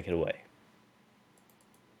 let's take it away.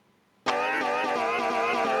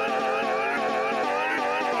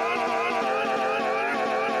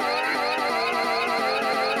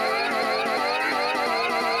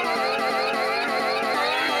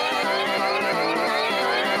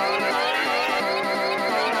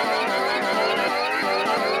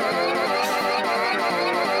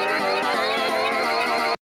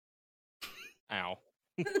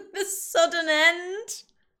 sudden end.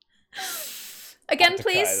 Again, Had to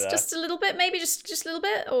cut please, it just a little bit, maybe just a little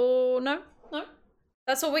bit, or no?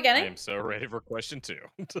 That's all we're I getting. am so ready for question 2.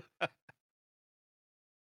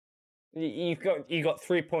 You got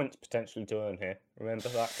 3 points potentially to earn here. Remember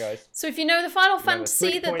that, guys. So if you know the Final Remember,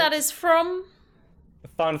 Fantasy 3 that points. is from, The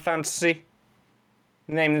Final Fantasy.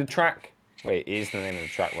 Name of the track. Wait, it is the name of the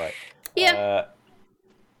track, right? yeah,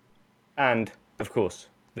 And, of course,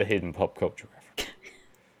 the hidden pop culture reference.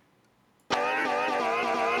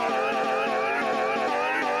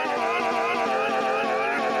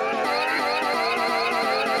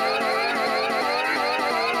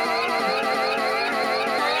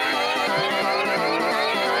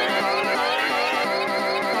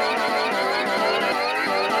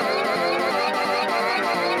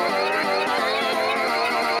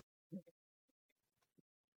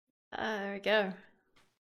 there we go.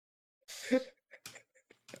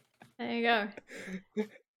 There you go.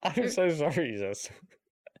 I'm so sorry, Zess.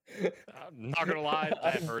 I'm not gonna lie,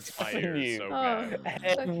 that hurts my telling ears you. so Oh. bad.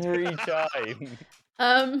 Every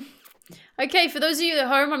time. Okay, for those of you at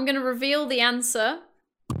home, I'm going to reveal the answer.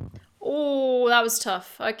 Oh, that was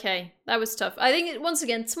tough. Okay, that was tough. I think, once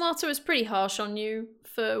again, Tomato is pretty harsh on you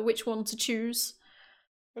for which one to choose.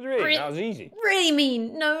 What do you mean? That was easy. Really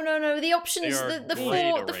mean. No. The options, They are the great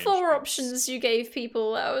four arrangements. options you gave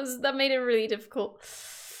people, that made it really difficult.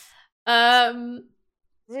 It's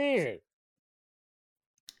easy.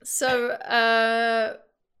 So,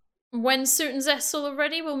 when Suit and Zessel are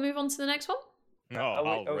ready, we'll move on to the next one. No, Are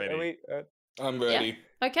already. I'm ready.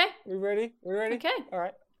 Okay. we ready? We ready? Okay. All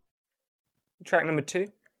right. Track number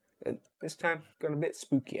 2. This time, got a bit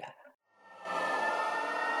spookier.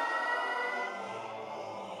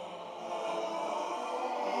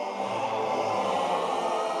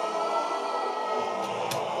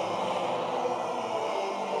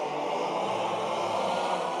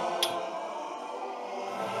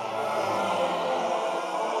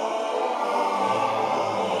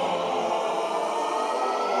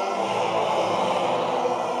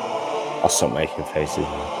 I'll stop making faces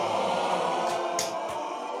now.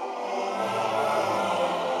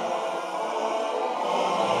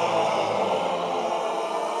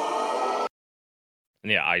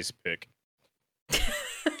 Yeah, Ice Pick.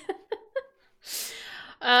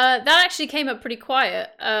 That actually came up pretty quiet.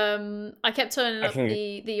 I kept turning I up can-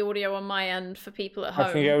 the audio on my end for people at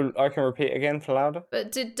I home. can repeat again for louder.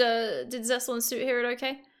 But did Zessel and Suit hear it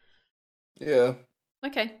okay? Yeah.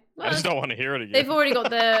 Okay. I just don't want to hear it again. They've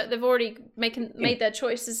already made their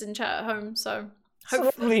choices in chat at home, so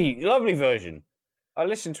It's a lovely version. I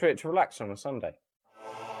listen to it to relax on a Sunday.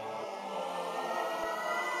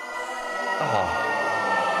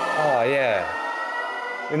 Oh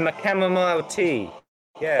yeah. With my chamomile tea.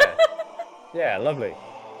 Yeah. Yeah, lovely.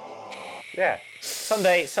 Yeah.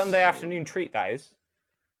 Sunday afternoon treat, that is.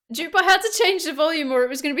 Jupe, I had to change the volume or it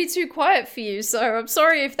was going to be too quiet for you, so I'm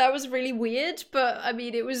sorry if that was really weird, but I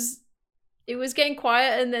mean, it was getting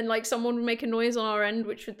quiet and then like someone would make a noise on our end,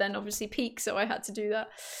 which would then obviously peak, so I had to do that.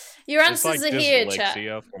 Your It's answers like are here, chat.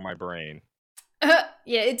 dyslexia for my brain.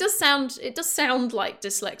 Yeah, it does sound like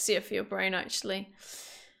dyslexia for your brain, actually.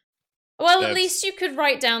 Well, at That's- least you could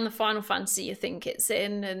write down the Final Fantasy you think it's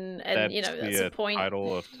in, and you know, that's the a point.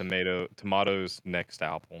 title of Tomato's next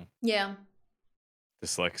album. Yeah,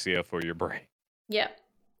 Dyslexia for your brain. yeah,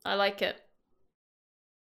 I like it.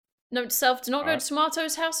 Note to self, do not go Alright. to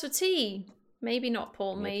Tomato's house for tea. Maybe not,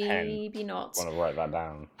 Paul, With a pen. maybe not. I want to write that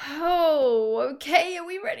down. Oh, okay, are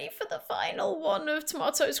we ready for the final one of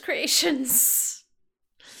Tomato's creations?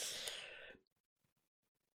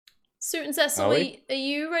 Suit and Cecil, Are we? are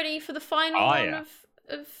you ready for the final Oh, one yeah.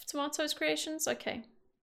 of Tomato's creations? Okay.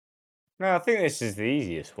 No, I think this is the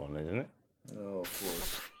easiest one, isn't it? Oh, of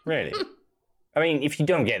course. Really? I mean, if you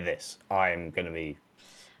don't get this, I'm going to be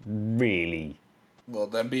really... Well,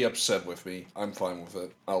 then be upset with me. I'm fine with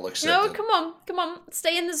it. I'll accept No, it. come on.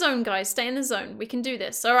 Stay in the zone, guys. Stay in the zone. We can do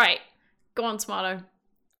this. All right. Go on, Tomato.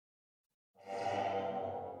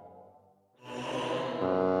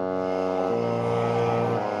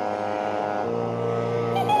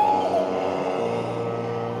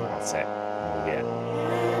 That's it. Yeah.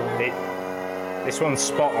 This one's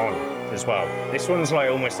spot on as well. This one's like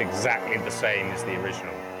almost exactly the same as the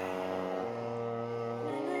original.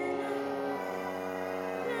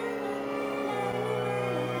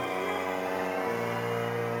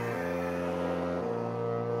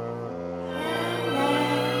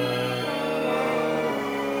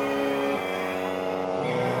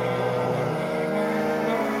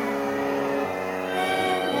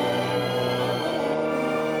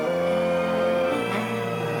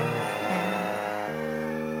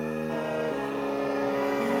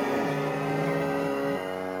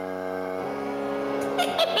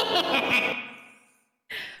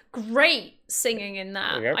 Great singing in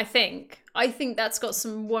that, There you go. I think. I think that's got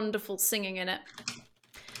some wonderful singing in it.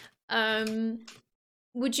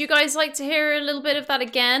 Would you guys like to hear a little bit of that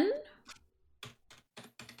again?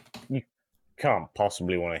 Can't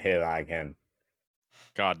possibly want to hear that again.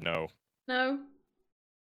 God, no. No?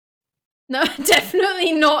 No,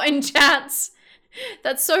 definitely not in chats.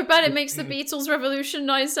 That's so bad it makes the Beatles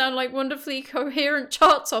Revolutionize sound like wonderfully coherent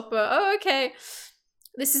chart topper. Oh, okay.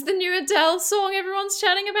 This is the new Adele song everyone's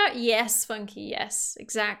chatting about? Yes, Funky, yes,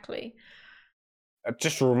 exactly.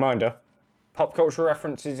 Just a reminder, pop culture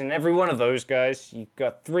references in every one of those, guys. You've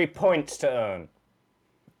got 3 points to earn.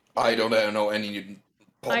 I don't know any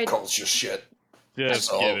pop I- culture shit. Just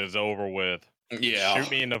So- get it over with. Yeah.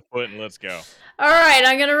 Shoot me in the foot and let's go. All right,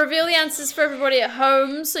 I'm going to reveal the answers for everybody at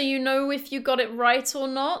home so you know if you got it right or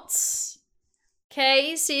not.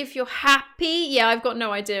 Okay, see if you're happy. Yeah, I've got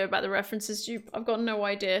no idea about the references. I've got no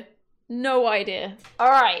idea. No idea. All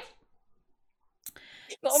right.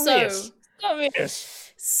 Obvious.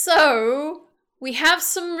 Obvious. So, we have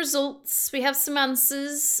some results. We have some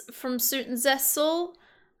answers from Suit and Zessel.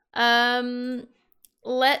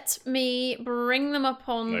 Let me bring them up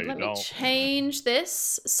on... No, you let me don't. change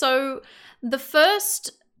this. So, the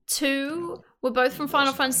first two were both from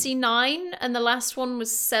Final Fantasy 9, and the last one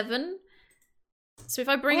was 7. So if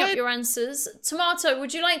I bring up your answers... Tomato,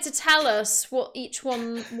 would you like to tell us what each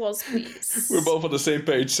one was, please? We're both on the same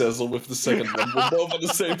page, Cecil, with the second one. We're both on the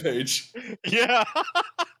same page. Yeah.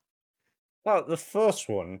 Well, the first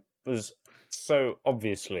one was so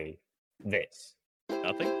obviously this.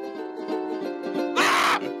 Nothing.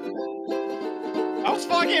 Ah! I was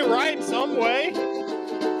fucking right some way.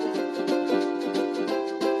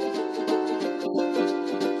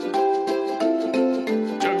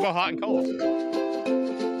 Joke about hot and cold.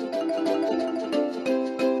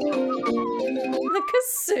 Look at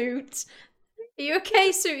Suit. Are you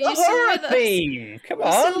okay, Suit? Are you still Horror with us? theme! Come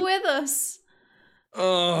You're still on! with us.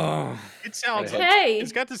 Oh. It sounds Okay.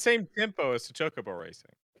 It's got the same tempo as the Chocobo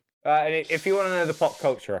Racing. And if you want to know the pop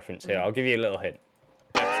culture reference here, I'll give you a little hint.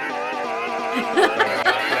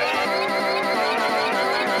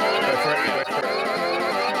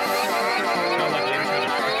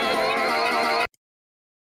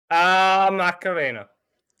 Macarena.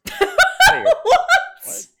 There you go.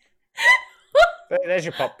 What? There's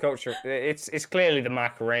your pop culture. It's clearly the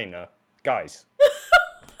Macarena. Guys.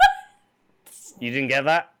 You didn't get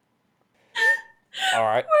that?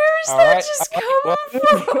 Alright. Where is that just coming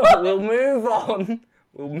from? We'll move on.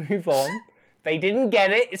 We'll move on. They didn't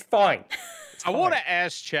get it. It's fine. I want to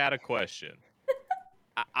ask Chad a question.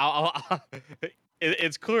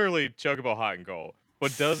 It's clearly Chocobo Hot and Cold,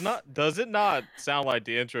 but does it not sound like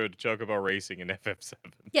the intro to Chocobo Racing in FF7?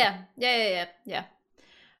 Yeah.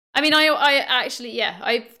 I mean, I actually,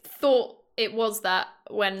 I thought it was that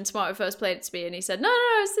when Tomato first played it to me, and he said, no,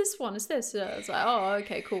 it's this one, it's this. I was like, oh,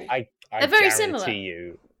 okay, cool. I They're very guarantee similar.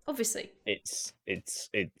 you, Obviously. it's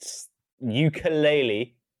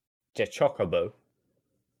Ukulele de Chocobo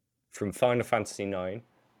from Final Fantasy IX,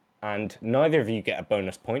 and neither of you get a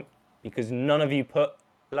bonus point because none of you put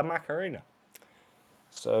La Macarena.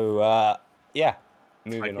 So yeah,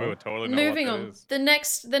 moving Like we on. would totally know Moving what that on.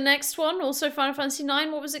 is. The next one, also Final Fantasy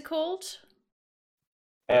 9, what was it called?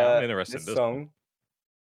 Yeah, I'm interested in this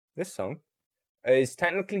This song is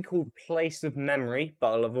technically called Place of Memory,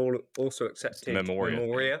 but I'll have also accepted Memoria.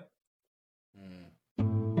 Memoria.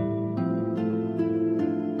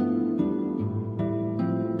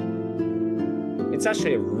 It's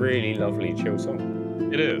actually a really lovely chill song.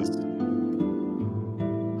 It is.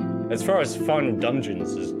 As far as Final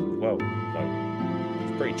Dungeons as well, like,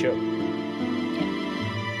 it's pretty chill.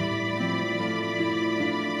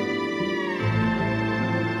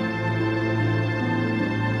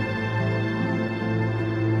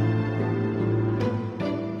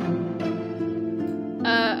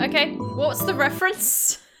 Okay, what's the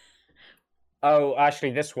reference? Oh,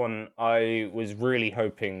 actually, this one, I was really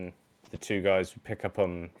hoping the two guys would pick up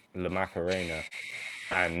on La Macarena,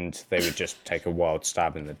 and they would just take a wild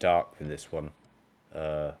stab in the dark with this one.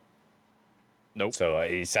 Nope. So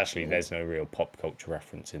it's actually, there's no real pop culture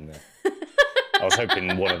reference in there. I was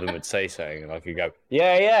hoping one of them would say something, and I could go,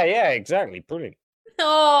 yeah, exactly, brilliant.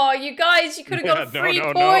 Oh, you guys, you could have got a Yeah, free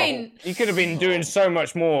no. point. You could have been doing so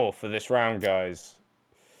much more for this round, guys.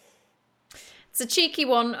 It's a cheeky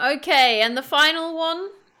one. Okay, and the final one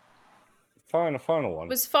Final one.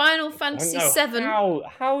 was Final I Fantasy don't know VII.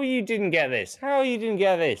 How you didn't get this? How you didn't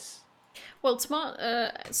get this? Well,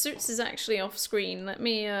 Suits is actually off screen. Let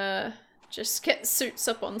me just get Suits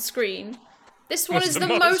up on screen. This one What's is the the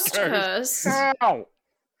most most cursed? cursed. How?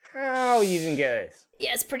 How you didn't get this?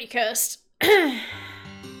 Yeah, it's pretty cursed. But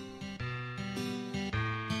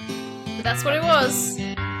that's what it was.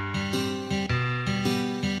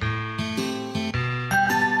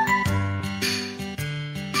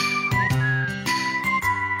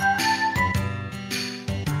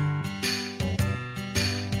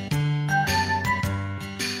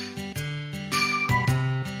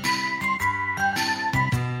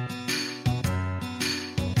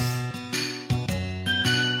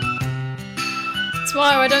 That's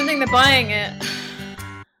why I don't think they're buying it.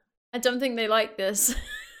 I don't think they like this.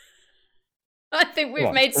 I think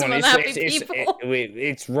we've made some unhappy people.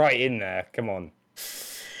 It's right in there. Come on.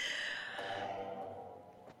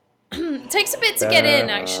 It takes a bit to get in,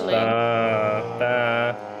 actually.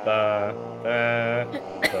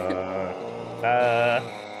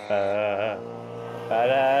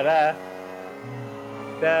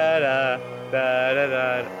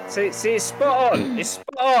 See, it's spot on. It's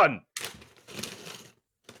spot on.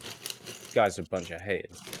 You guys are a bunch of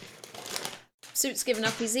haters. Suit's given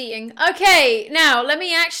up his eating. Okay, now let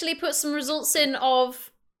me actually put some results in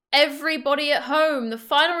of everybody at home. The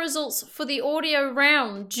final results for the audio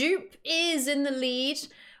round. Dupe is in the lead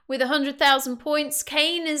with 100,000 points.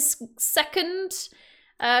 Kane is second.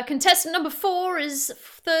 Contestant number 4 is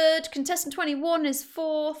third. Contestant 21 is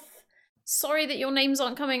fourth. Sorry that your names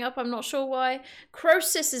aren't coming up. I'm not sure why.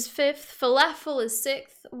 Croesus is 5th. Falafel is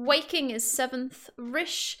 6th. Waking is 7th.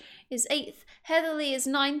 Rish is 8th. Heatherly is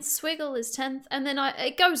 9th. Swiggle is 10th. And then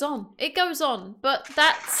it goes on. It goes on. But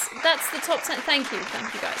that's the top 10. Thank you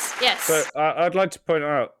guys. Yes. So I'd like to point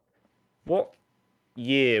out, what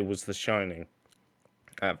year was The Shining?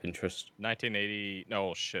 Out of interest. 1980.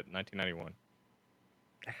 No shit. 1991.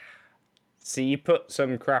 See, you put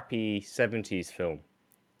some crappy 70s film.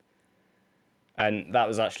 And that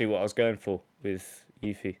was actually what I was going for with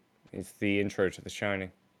Yuffie. It's the intro to The Shining,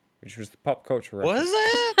 which was the pop culture reference. Was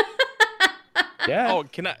it? Yeah. Oh,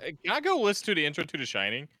 can I go listen to the intro to The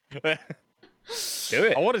Shining? Do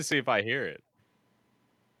it. I want to see if I hear it.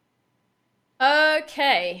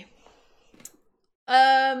 Okay.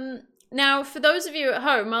 Now, for those of you at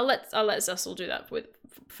home, I'll let Zessel do that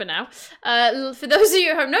for now. For those of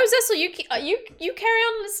you at home, no, Zessel, you carry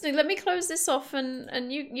on listening. Let me close this off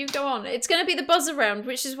and you go on. It's going to be the buzzer round,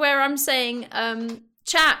 which is where I'm saying,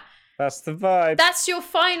 chat. That's the vibe. That's your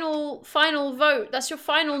final vote. That's your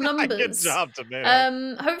final numbers. Good job,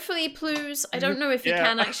 Tomato. Hopefully, Plews, I don't know if you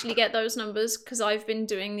can actually get those numbers because I've been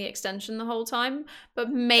doing the extension the whole time. But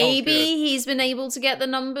maybe he's been able to get the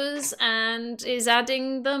numbers and is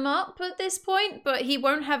adding them up at this point. But he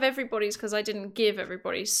won't have everybody's because I didn't give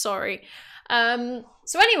everybody's. Sorry. So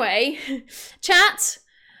anyway, chat.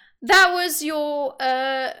 That was your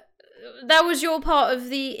part of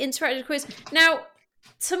the interactive quiz. Now,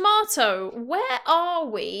 Tomato, where are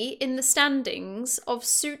we in the standings of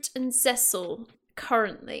Suit and Zessel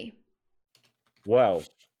currently? Well,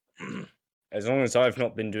 as long as I've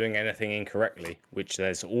not been doing anything incorrectly, which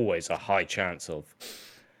there's always a high chance of,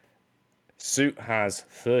 Suit has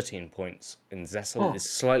 13 points and Zessel is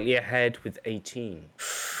slightly ahead with 18,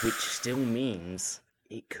 which still means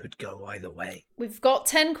it could go either way. We've got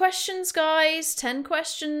 10 questions, guys. 10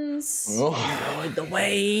 questions. Go either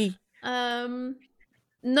way.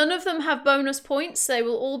 None of them have bonus points. They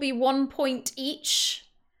will all be 1 point each.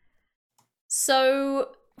 So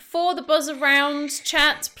for the buzzer round,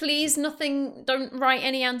 chat, please don't write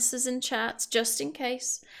any answers in chat, just in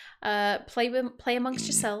case. Play amongst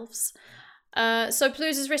yourselves. So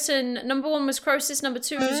Plews has written, number 1 was Croesus, number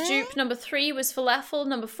 2 was Dupe, number 3 was Falafel,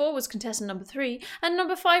 number 4 was contestant number 3, and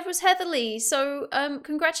number 5 was Heatherly. So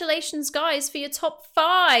congratulations, guys, for your top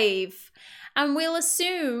 5. And we'll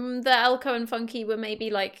assume that Elko and Funky were maybe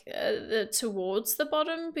like towards the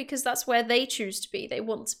bottom because that's where they choose to be. They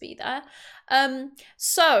want to be there.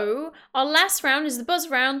 So our last round is the buzz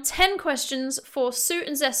round. 10 questions for Suit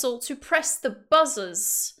and Zessel to press the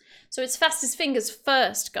buzzers. So it's fastest fingers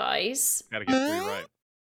first, guys. Gotta get 3 right.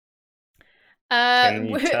 Can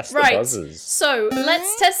you test the buzzers? So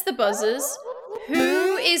let's test the buzzers.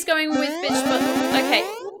 Who is going with bitch buzzer? Okay.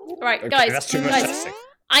 Right, guys. That's too much testing.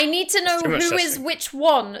 I need to know who is which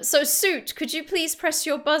one. So, Suit, could you please press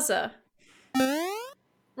your buzzer?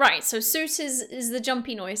 Right, so Suit is the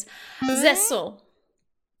jumpy noise. Zessel.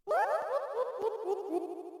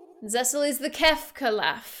 Zessel is the Kefka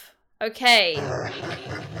laugh. Okay.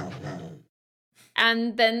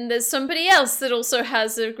 And then there's somebody else that also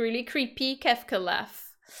has a really creepy Kefka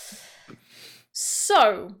laugh.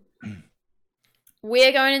 So,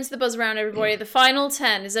 we're going into the buzz round, everybody. The final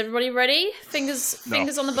 10. Is everybody ready? Fingers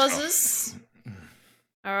on the buzzers.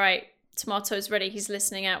 All right. Tomato's ready. He's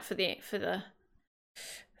listening out for the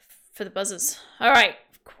for the buzzers. All right,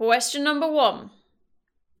 question number 1.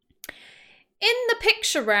 In the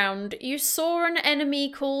picture round, you saw an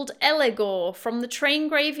enemy called Eligor from the train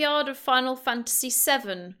graveyard of Final Fantasy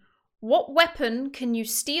VII. What weapon can you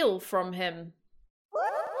steal from him?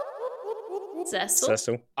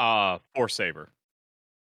 Cecil? Force Saber.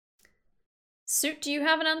 Suit, do you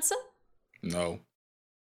have an answer? No.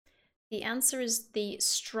 The answer is the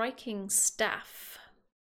striking staff.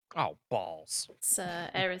 Oh, balls. It's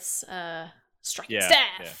Aerith's striking Yeah,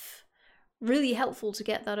 staff. Really helpful to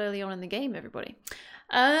get that early on in the game, everybody.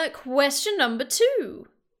 Question number 2.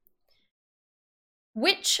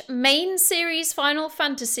 Which main series Final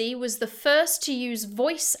Fantasy was the first to use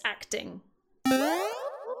voice acting?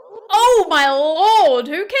 Oh my lord!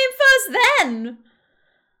 Who came first then?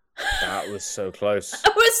 That was so close.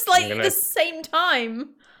 It was like the same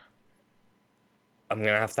time. I'm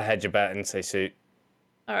going to have to hedge a bet and say Suit.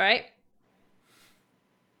 Alright.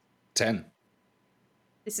 10.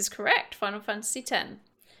 This is correct. Final Fantasy X.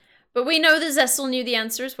 But we know that Zessel knew the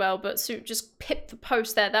answer as well, but Suit just pipped the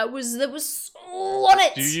post there. That was so on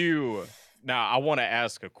it! Do you... Now, I want to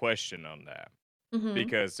ask a question on that. Mhm.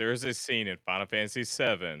 Because there's a scene in Final Fantasy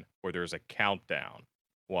VII where there's a countdown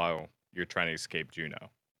while you're trying to escape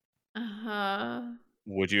Juno. Uh-huh.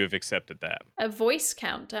 Would you have accepted that? A voice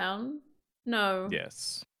countdown? No.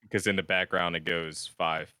 Yes. Because in the background it goes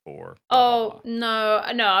 5, 4. Oh, no.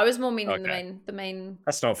 No, I was more meaning Okay. the main...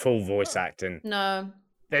 That's not full voice acting. No.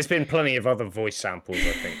 There's been plenty of other voice samples,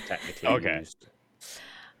 I think, technically Okay. used.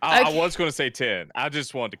 I Okay. was going to say 10. I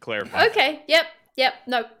just wanted to clarify. Okay, yep.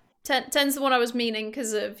 No, 10's the one I was meaning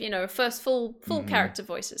because of, first full character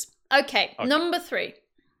voices. Okay, number 3.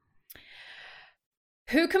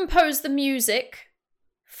 Who composed the music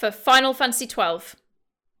for Final Fantasy XII?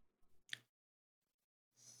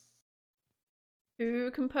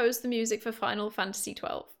 Who composed the music for Final Fantasy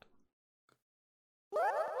XII?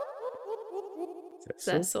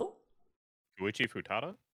 Cecil? Koichi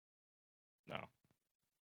Futata? No.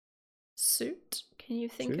 Suit? Can you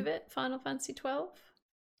think of it? Final Fantasy XII?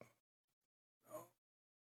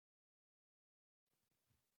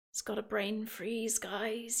 He's got a brain freeze,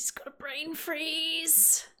 guys. He's got a brain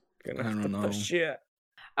freeze. Gonna I have to don't know. push it.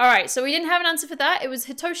 All right, so we didn't have an answer for that. It was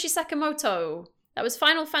Hitoshi Sakamoto. That was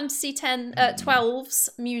Final Fantasy XII's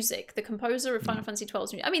music, the composer of Final Fantasy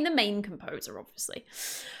XII's music. I mean, the main composer, obviously.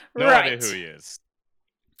 No right. idea who he is.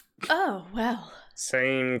 Oh, well.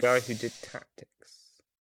 Same guy who did Tactics.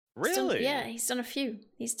 Really? Yeah, he's done a few.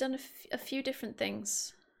 He's done a few different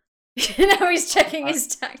things. Now he's checking his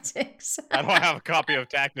tactics. I don't have a copy of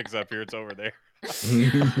Tactics up here. It's over there.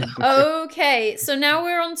 Okay, so now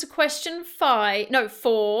we're on to question 4.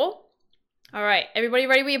 All right, everybody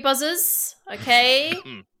ready with your buzzers? Okay.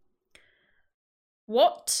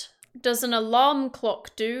 What does an alarm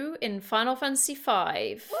clock do in Final Fantasy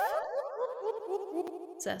V?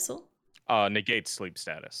 Cecil? Negate sleep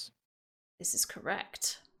status. This is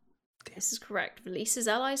correct. This is correct. Releases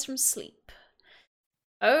allies from sleep.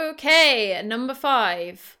 Okay, number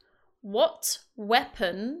 5. What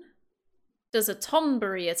weapon does a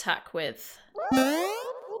Tonberry attack with?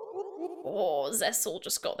 Oh, Zessel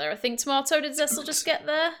just got there. I think Tomato, did Zessel just get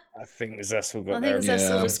there? I think Zessel got I there. think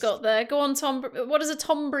Zessel Yeah. just got there. Go on, Tom. What does a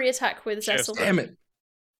Tonberry attack with, Chef's Zessel? Damn it.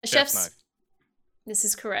 A Chef's chef's... knife. This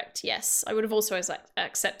is correct, yes. I would have also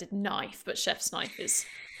accepted knife, but chef's knife is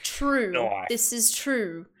true. Knife. This is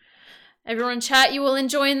true. Everyone in chat, you all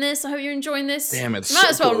enjoying this? I hope you're enjoying this. Damn it, You might so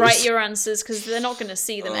as well close. write your answers because they're not going to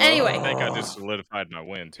see them. Anyway. I think I just solidified my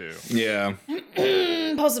win, too. Yeah.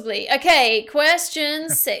 Possibly. Okay, question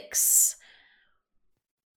 6.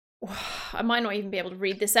 I might not even be able to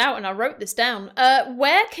read this out, and I wrote this down.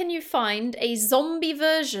 Where can you find a zombie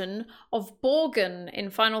version of Borgen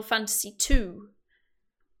in Final Fantasy II?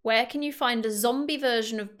 Where can you find a zombie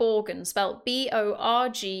version of Borgen, spelled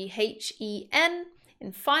Borghen,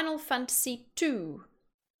 in Final Fantasy II?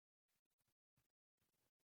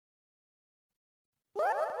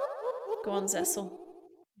 Go on, Zessel.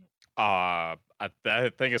 I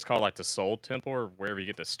think it's called like the Soul Temple or wherever you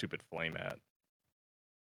get the stupid flame at.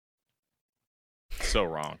 So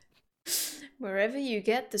wrong. Wherever you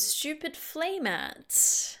get the stupid flame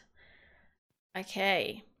at.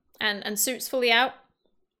 Okay. And Suit's fully out?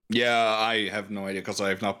 Yeah, I have no idea because I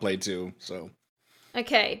have not played 2, so.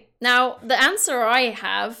 Okay. Now, the answer I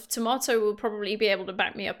have, Tomato will probably be able to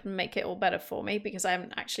back me up and make it all better for me because I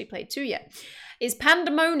haven't actually played 2 yet, is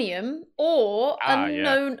Pandemonium or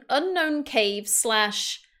Unknown Cave /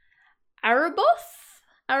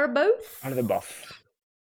 Araboth? Under the buff.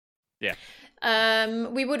 Yeah.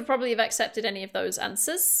 We would probably have accepted any of those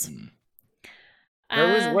answers.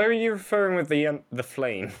 Where are you referring with the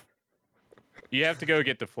flame? You have to go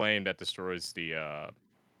get the flame that destroys the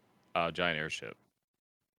giant airship.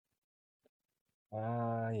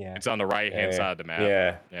 Yeah. It's on the right-hand side of the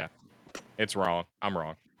map. Yeah. It's wrong. I'm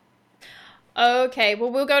wrong. Okay,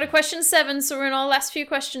 well, we'll go to question 7, so we're in our last few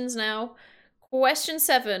questions now. Question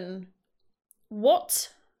 7. What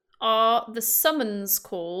are the summons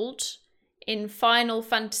called in Final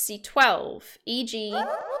Fantasy XII? E.g.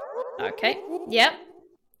 Okay, yep.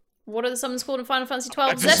 What are the summons called in Final Fantasy XII?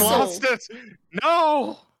 I just lost it!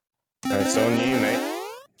 No! It's on you, mate.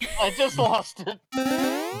 I just lost it.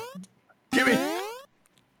 Gimme!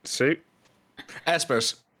 Suit.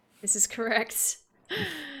 Aspers. This is correct.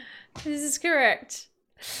 This is correct.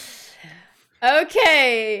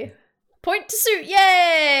 Okay. Point to Suit.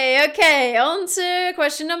 Yay! Okay, on to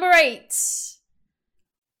question number 8.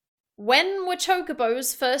 When were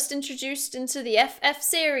chocobos first introduced into the FF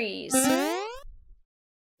series?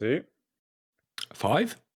 Suit.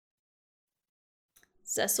 5?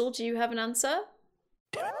 Cecil, do you have an answer?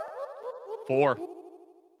 4.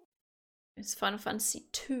 It's Final Fantasy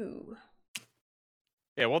 2.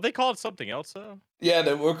 Yeah, well, they call it something else, though. Yeah,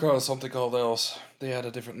 they were called something called else. They had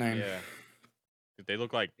a different name. Yeah. They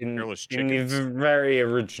look like In hairless the chickens. very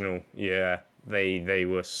original, yeah, they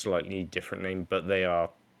were slightly different name, but they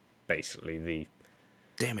are basically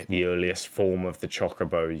Damn it. the earliest form of the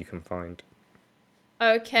chocobo you can find.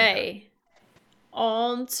 Okay.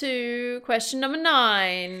 On to question number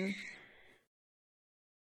 9.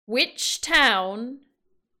 Which town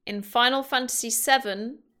in Final Fantasy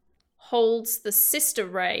VII holds the Sister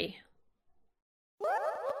Ray?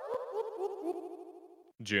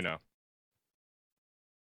 Juno.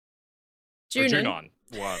 Or Junon.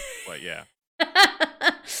 Junon. What, yeah.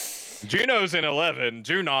 Juno's in 11.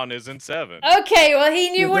 Junon is in 7. Okay, well, he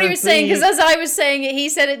knew what he was saying, because That's as I was saying it, he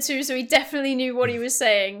said it too, so he definitely knew what he was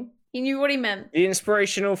saying. He knew what he meant. The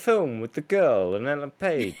inspirational film with the girl and Ellen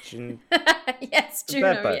Page and Yes, the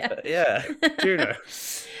Juno, bed yeah. yeah, Juno.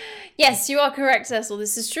 Yes, you are correct, Cecil.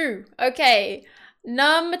 This is true. Okay,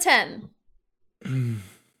 number 10.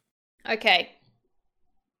 Okay.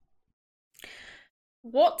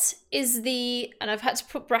 What is the, and I've had to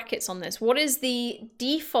put brackets on this, what is the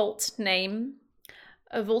default name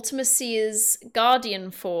of Ultimacia's Guardian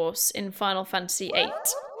Force in Final Fantasy VIII?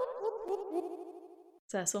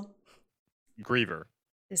 Cecil? Griever.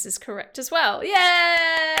 This is correct as well. Yay!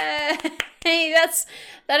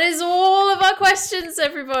 That is all of our questions,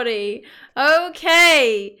 everybody.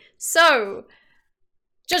 Okay, so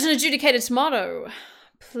Judge and Adjudicator Tomato,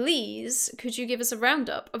 please, could you give us a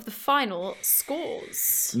roundup of the final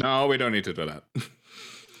scores? No, we don't need to do that.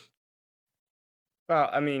 Well,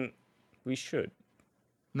 I mean, we should.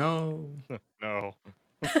 No. No.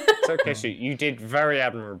 It's okay, so you did very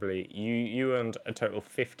admirably. You earned a total of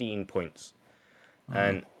 15 points.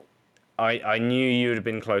 And I knew you would have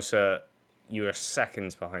been closer. You were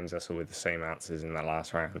seconds behind Cecil with the same answers in the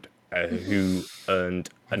last round, who earned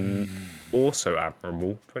an also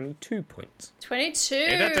admirable 22 points. 22.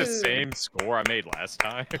 Ain't that the same score I made last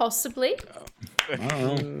time? Possibly. I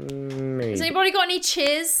don't know. Maybe. Has anybody got any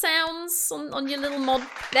cheers sounds on your little mod?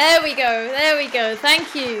 There we go. There we go.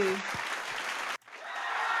 Thank you.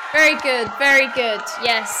 Very good. Very good.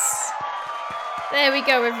 Yes. There we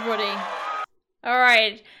go, everybody. All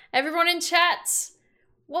right. Everyone in chat,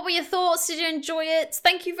 what were your thoughts? Did you enjoy it?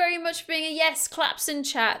 Thank you very much for being a yes. Claps in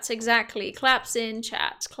chat. Exactly. Claps in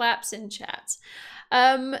chat. Claps in chat.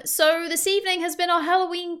 So this evening has been our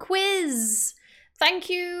Halloween quiz. Thank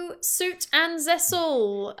you, Suit and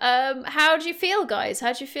Zessel. How do you feel, guys?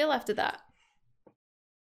 How do you feel after that?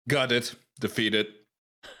 Got it. Defeated.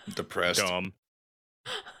 Depressed. Dumb.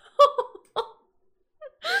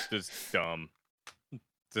 Just dumb.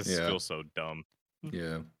 This Yeah. feels so dumb.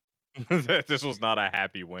 Yeah. This was not a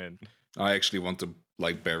happy win. I actually want to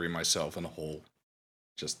like bury myself in a hole.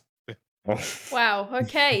 Just Wow.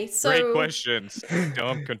 Okay. So Great questions.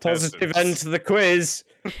 Dumb contestants. Positive end to the quiz.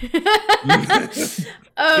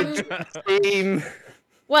 Team.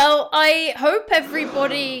 Well, I hope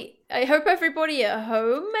everybody at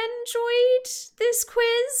home enjoyed this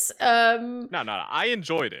quiz. No, I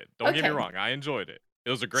enjoyed it. Don't get me Okay. wrong. I enjoyed it. It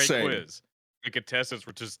was a great Same. quiz. The contestants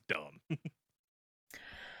were just dumb.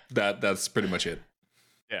 that's pretty much it.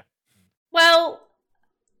 Well,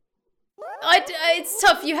 it's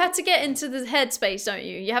tough. You had to get into the headspace, don't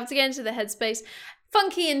you? You have to get into the headspace.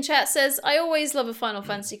 Funky in chat says, I always love a Final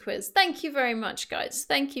Fantasy quiz. Thank you very much, guys.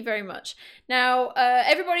 Thank you very much. Now,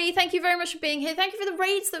 everybody, thank you very much for being here. Thank you for the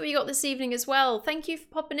raids that we got this evening as well. Thank you for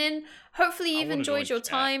popping in. Hopefully you've wanna enjoyed join your chat.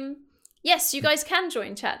 time. Yes, you guys can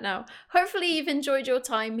join chat now. Hopefully you've enjoyed your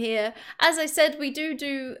time here. As I said, we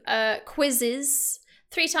do quizzes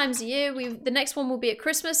 3 times a year. The next one will be at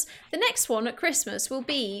Christmas. The next one at Christmas will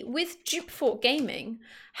be with Dupefort Gaming.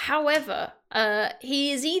 However,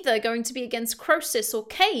 he is either going to be against Crosis or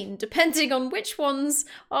Kane, depending on which ones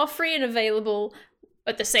are free and available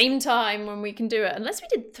at the same time when we can do it. Unless we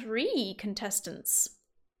did 3 contestants.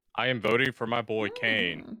 I am voting for my boy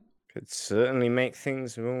Kane. Could certainly make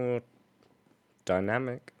things more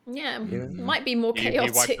dynamic. Yeah, might be more He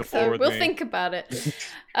wiped chaotic the floor though. with We'll me. think about it.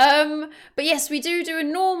 But yes, we do a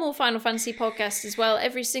normal Final Fantasy podcast as well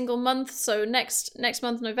every single month. So next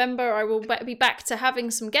month, November, I will be back to having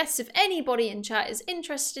some guests. If anybody in chat is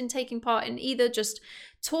interested in taking part in either just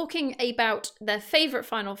talking about their favorite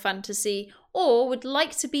Final Fantasy or would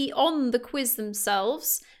like to be on the quiz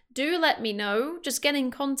themselves, do let me know. Just get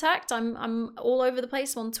in contact. I'm all over the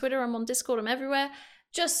place. I'm on Twitter, I'm on Discord, I'm everywhere.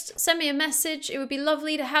 Just send me a message. It would be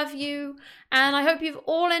lovely to have you. And I hope you've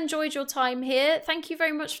all enjoyed your time here. Thank you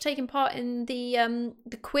very much for taking part in the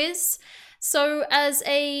quiz. So as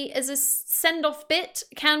a send-off bit,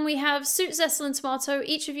 can we have Suit, Zessel, and Tomato,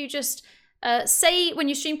 each of you just say when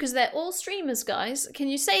you stream, because they're all streamers, guys. Can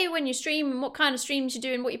you say when you stream and what kind of streams you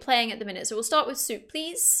do and what you're playing at the minute? So we'll start with Suit,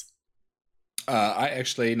 please. I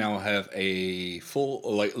actually now have a full,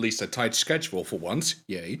 like at least a tight schedule for once.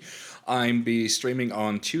 Yay. I'm be streaming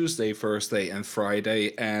on Tuesday, Thursday, and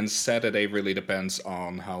Friday, and Saturday really depends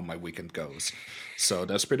on how my weekend goes. So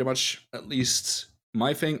that's pretty much at least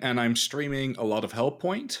my thing, and I'm streaming a lot of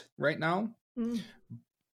Hellpoint right now.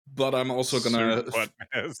 But I'm also gonna...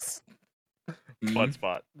 Butt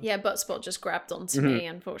spot. Yeah, Buttspot just grabbed onto me,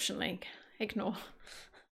 unfortunately. Ignore.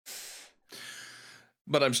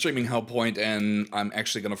 But I'm streaming Hellpoint, and I'm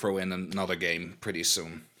actually gonna throw in another game pretty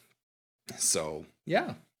soon. So,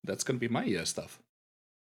 yeah, that's gonna be my stuff.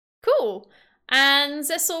 Cool. And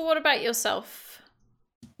Zessel, what about yourself?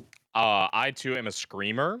 I too am a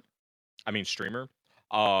streamer. I'm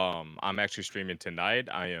actually streaming tonight.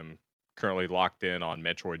 I am currently locked in on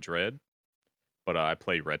Metroid Dread, but I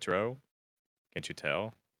play retro. Can't you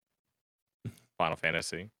tell? Final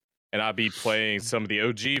Fantasy. And I'll be playing some of the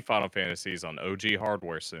OG Final Fantasies on OG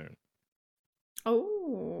hardware soon.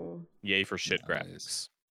 Oh. Yay for shit Nice.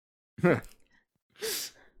 graphics.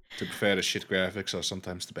 To be fair, the shit graphics are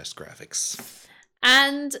sometimes the best graphics.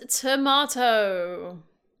 And Tomato.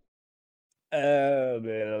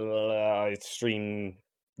 I stream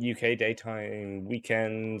UK daytime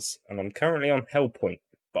weekends, and I'm currently on Hellpoint,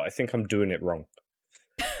 but I think I'm doing it wrong.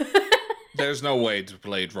 There's no way to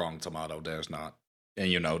play it wrong, Tomato. There's not. And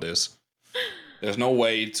you know this. There's no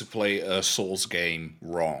way to play a Souls game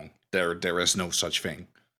wrong. There is no such thing.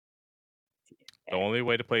 The only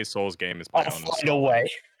way to play a Souls game is by I'll on find a way.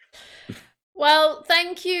 Well,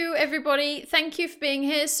 thank you, everybody. Thank you for being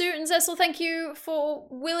here. Suit and Zessel, thank you for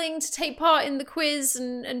willing to take part in the quiz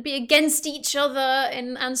and be against each other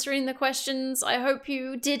in answering the questions. I hope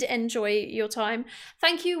you did enjoy your time.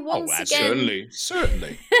 Thank you once again.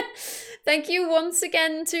 Certainly. Thank you once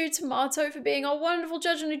again to Tomato for being our wonderful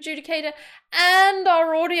judge and adjudicator and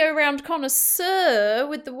our audio round connoisseur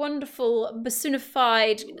with the wonderful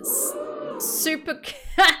bassoonified,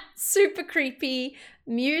 super creepy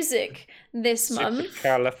music this month.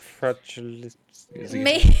 Maybe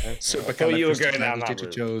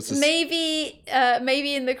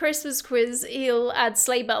in the Christmas quiz he'll add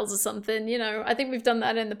sleigh bells or something. You know, I think we've done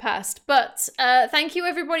that in the past. But thank you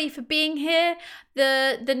everybody for being here.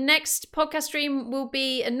 The next podcast stream will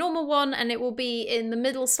be a normal one, and it will be in the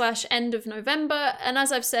middle/end of November. And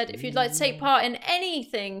as I've said, if you'd like to take part in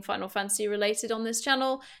anything Final Fantasy related on this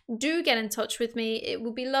channel, do get in touch with me. It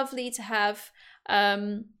will be lovely to have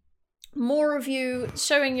more of you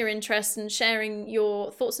showing your interest and sharing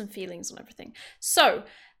your thoughts and feelings on everything. So,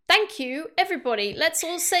 thank you, everybody. Let's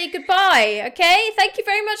all say goodbye, okay? Thank you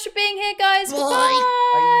very much for being here, guys.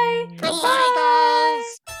 Goodbye. Bye. Bye.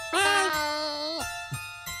 Bye.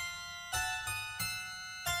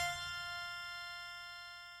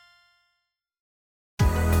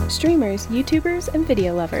 Streamers, YouTubers, and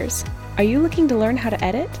video lovers, are you looking to learn how to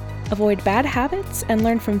edit, avoid bad habits, and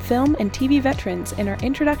learn from film and TV veterans in our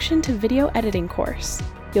Introduction to Video Editing course?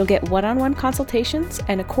 You'll get one-on-one consultations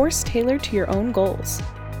and a course tailored to your own goals.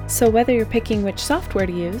 So whether you're picking which software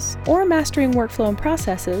to use or mastering workflow and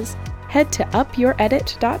processes, head to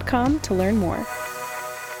upyouredit.com to learn more.